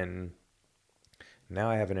 And now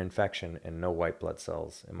I have an infection and no white blood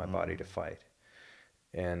cells in my body to fight.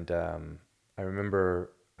 And I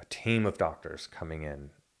remember a team of doctors coming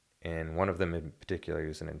in, and one of them in particular, he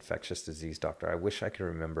was an infectious disease doctor. I wish I could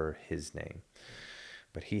remember his name,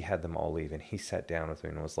 but he had them all leave, and he sat down with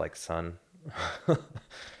me and was like, "Son,"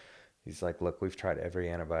 he's like, "Look, we've tried every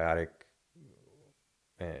antibiotic.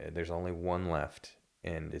 There's only one left,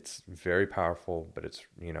 and it's very powerful, but it's,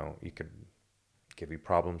 you know, you could give you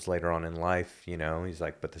problems later on in life, you know." He's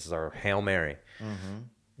like, "But this is our Hail Mary."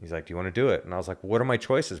 He's like, "Do you want to do it?" And I was like, "What are my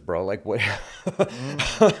choices, bro? Like, what?"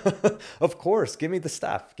 Of course, give me the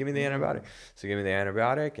stuff. Give me the antibiotic. So give me the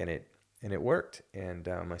antibiotic, and it worked. And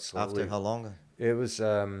I slowly. After how long? It was,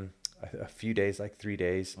 a few days, like 3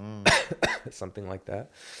 days, something like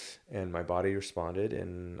that. And my body responded,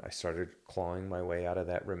 and I started clawing my way out of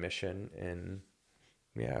that remission. And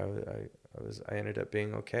yeah, I ended up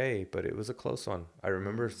being okay, but it was a close one. I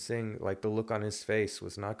remember seeing like the look on his face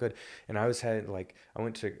was not good. And I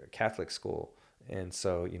went to Catholic school. And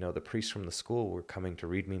so, the priests from the school were coming to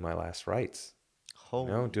read me my last rites,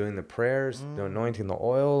 doing the prayers, the anointing the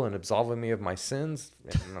oil and absolving me of my sins.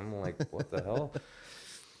 And I'm like, what the hell?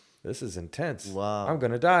 This is intense. Wow. I'm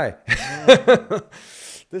going to die.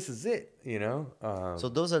 This is it, So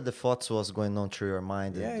those are the thoughts was going on through your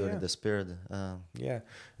mind Yeah, during yeah. this period. Yeah.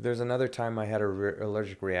 There's another time I had a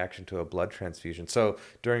allergic reaction to a blood transfusion. So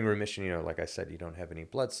during remission, like I said, you don't have any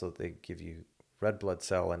blood, so they give you red blood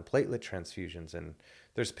cell and platelet transfusions, and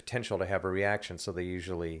there's potential to have a reaction. So they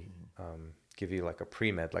usually give you like a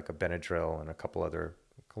pre-med, like a Benadryl and a couple other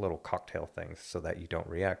little cocktail things so that you don't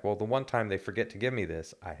react. Well, the one time they forget to give me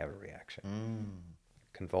this, I have a reaction.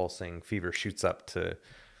 Convulsing, fever shoots up to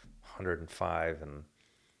 105, and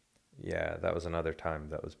yeah, that was another time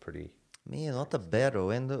that was pretty... Man, not a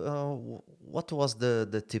battle. And what was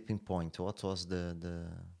the tipping point? What was the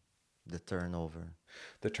turnover?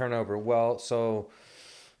 The turnover. Well, so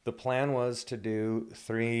the plan was to do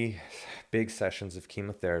 3 big sessions of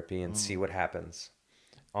chemotherapy and see what happens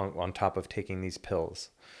on top of taking these pills.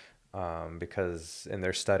 Because in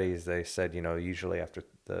their studies, they said, usually after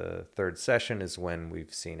the 3rd session is when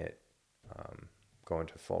we've seen it go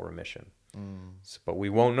into full remission. So, but we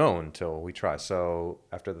won't know until we try. So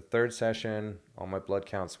after the 3rd session, all my blood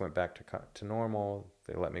counts went back to normal.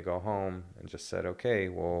 They let me go home and just said, okay,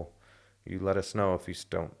 well, you let us know if you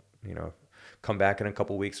don't, come back in a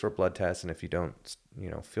couple weeks for a blood test. And if you don't,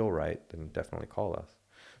 feel right, then definitely call us.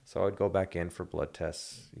 So I'd go back in for blood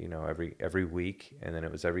tests, every week. And then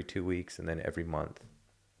it was every 2 weeks and then every month.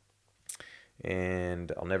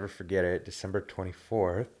 And I'll never forget it. December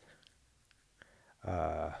 24th.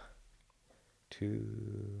 When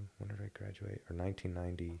did I graduate? Or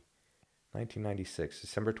 1996,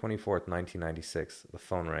 December 24th, 1996, the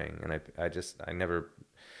phone rang. And after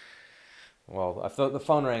the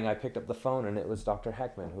phone rang, I picked up the phone, and it was Dr.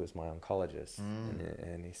 Heckman, who was my oncologist.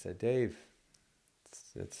 And he said, Dave,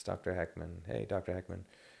 it's Dr. Heckman. Hey, Dr. Heckman.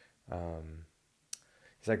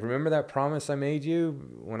 He's like, remember that promise I made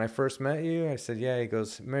you when I first met you? I said, yeah. He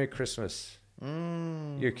goes, Merry Christmas.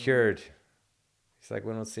 You're cured. He's like,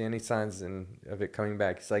 we don't see any signs of it coming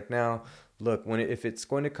back. He's like, now, look, if it's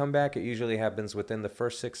going to come back, it usually happens within the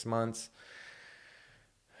first 6 months.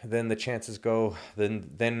 Then the chances go,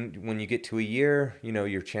 then when you get to a year,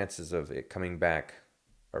 your chances of it coming back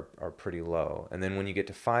are pretty low. And then when you get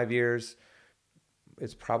to 5 years,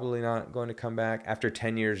 it's probably not going to come back. After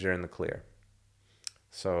 10 years, you're in the clear.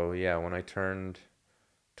 So, yeah, when I turned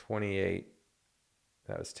 28,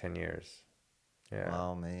 that was 10 years. Yeah.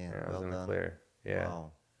 Wow, man. Yeah, I was well in done. the clear. Yeah.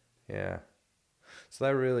 Wow. Yeah. So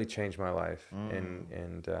that really changed my life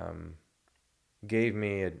and gave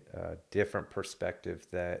me a different perspective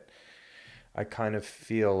that I kind of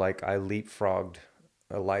feel like I leapfrogged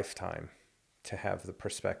a lifetime to have the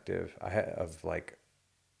perspective of like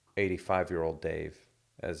 85-year-old Dave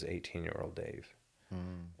as 18-year-old Dave.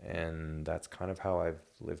 And that's kind of how I've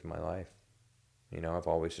lived my life. I've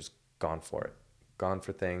always just gone for it. Gone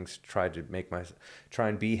for things, tried to try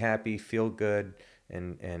and be happy, feel good,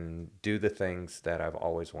 and do the things that I've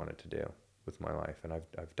always wanted to do with my life, and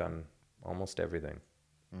I've done almost everything.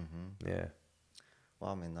 Yeah.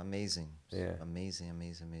 Wow, man, amazing. Yeah. Amazing.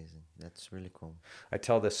 That's really cool. I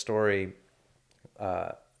tell this story.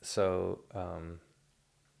 So I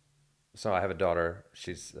have a daughter.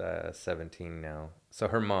 She's 17 now. So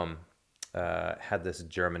her mom had this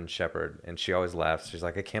German Shepherd, and she always laughs. She's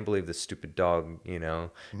like, I can't believe this stupid dog,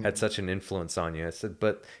 had such an influence on you. I said,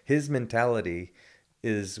 but his mentality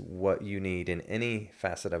is what you need in any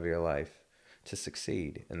facet of your life to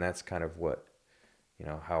succeed. And that's kind of what,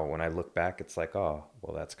 how when I look back, it's like, oh,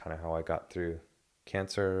 well, that's kind of how I got through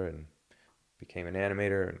cancer and became an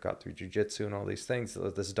animator and got through jiu-jitsu and all these things.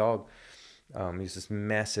 This dog, he's this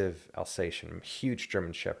massive Alsatian, huge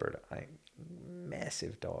German Shepherd,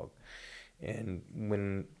 massive dog. And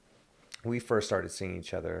when we first started seeing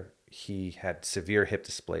each other, he had severe hip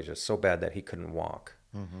dysplasia, so bad that he couldn't walk.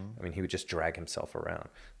 I mean, he would just drag himself around.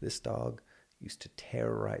 This dog used to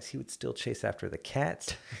terrorize. He would still chase after the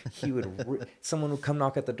cats. He would, someone would come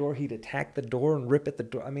knock at the door. He'd attack the door and rip at the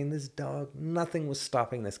door. I mean, this dog, nothing was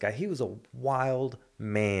stopping this guy. He was a wild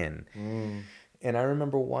man. And I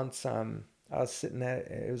remember once, I was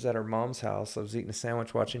it was at her mom's house. I was eating a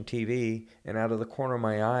sandwich, watching TV, and out of the corner of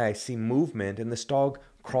my eye, I see movement, and this dog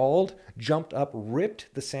crawled, jumped up,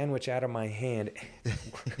 ripped the sandwich out of my hand,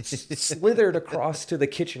 slithered across to the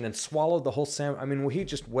kitchen and swallowed the whole sandwich. I mean, he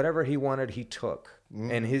just, whatever he wanted, he took.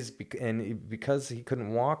 Because he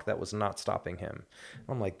couldn't walk, that was not stopping him.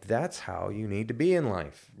 I'm like, that's how you need to be in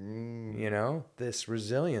life. You know, this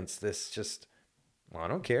resilience, this just, well, I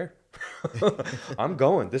don't care. I'm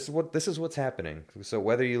going. This is what's happening. So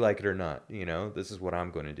whether you like it or not, you know, this is what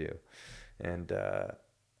I'm going to do. And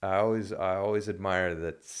I always admire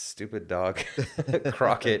that stupid dog,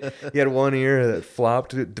 Crockett. He had one ear that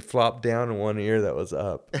flopped down and one ear that was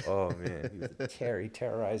up. Oh man, he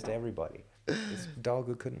terrorized everybody. This dog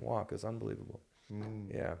who couldn't walk is unbelievable.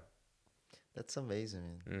 Yeah, that's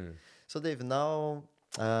amazing, man. So Dave, now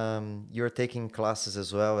you're taking classes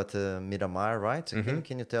as well at Miramar, right?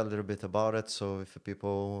 Can you tell a little bit about it? So if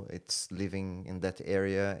people it's living in that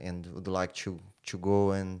area and would like to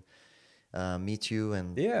go and meet you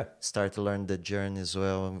and start to learn the journey as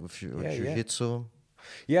well with jiu-jitsu.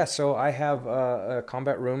 Yeah, so I have a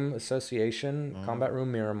Combat Room Association, Combat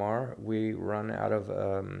Room Miramar. We run out of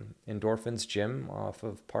Endorphins Gym off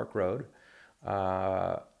of Park Road.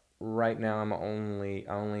 Right now, I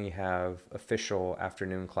only have official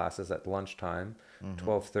afternoon classes at lunchtime,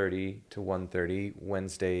 12:30 to 1:30.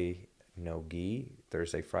 Wednesday, no gi.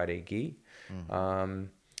 Thursday, Friday, gi.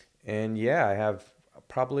 And yeah, I have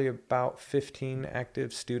probably about 15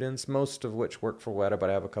 active students, most of which work for Weta, but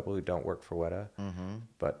I have a couple who don't work for Weta.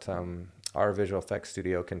 But our visual effects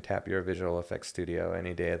studio can tap your visual effects studio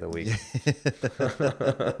any day of the week.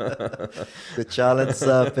 Good challenge,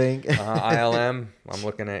 Pink. ILM, I'm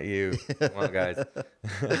looking at you. Come on, guys.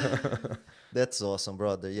 That's awesome,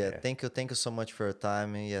 brother. Yeah, thank you so much for your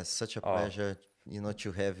time. And yes, such a pleasure, you know,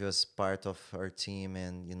 to have you as part of our team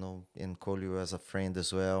and, you know, and call you as a friend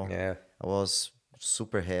as well. Yeah. I was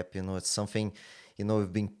super happy, you know, it's something, you know,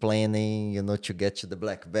 we've been planning, you know, to get to the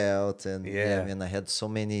black belt. And I mean, I had so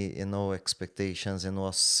many, you know, expectations, and it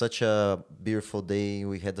was such a beautiful day.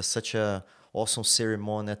 We had such a awesome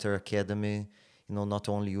ceremony at our academy, you know, not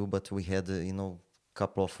only you, but we had, you know, a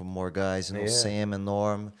couple of more guys, you know, Sam and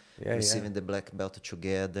Norm receiving the black belt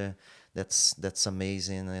together. That's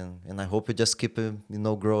amazing. And I hope we just keep, you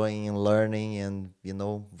know, growing and learning and, you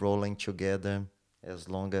know, rolling together as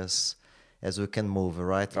long as we can move,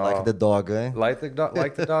 right? Like the dog, eh? Like the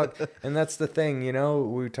dog. And that's the thing, you know,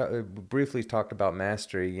 we briefly talked about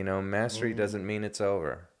mastery. You know, mastery doesn't mean it's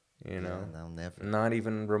over, you know. No, never. Not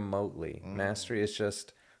even remotely. Mastery is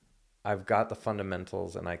just, I've got the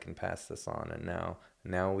fundamentals and I can pass this on, and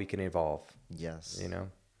now we can evolve. Yes. You know?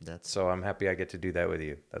 So I'm happy I get to do that with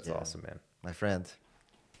you. That's awesome, man. My friend.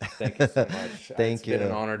 Thank you so much. Thank you. It's been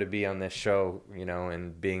an honor to be on this show, you know,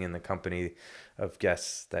 and being in the company of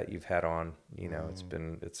guests that you've had on, you know,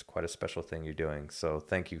 it's quite a special thing you're doing. So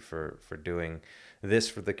thank you for doing this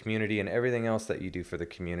for the community and everything else that you do for the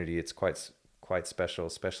community. It's quite special,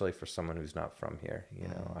 especially for someone who's not from here. You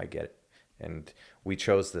know, I get it. And we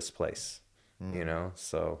chose this place, you know,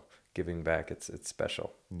 so giving back, it's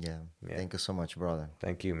special. Yeah. Thank you so much, brother.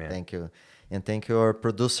 Thank you, man. Thank you. And thank you, our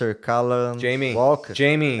producer, Callan Jamie. Walker.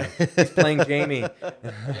 Jamie. He's playing Jamie.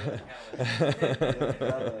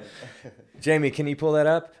 Jamie, can you pull that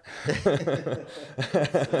up?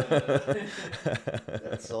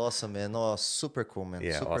 That's awesome, man. Oh, super cool, man.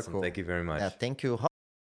 Yeah, super awesome. cool. Thank you very much. Yeah, thank you.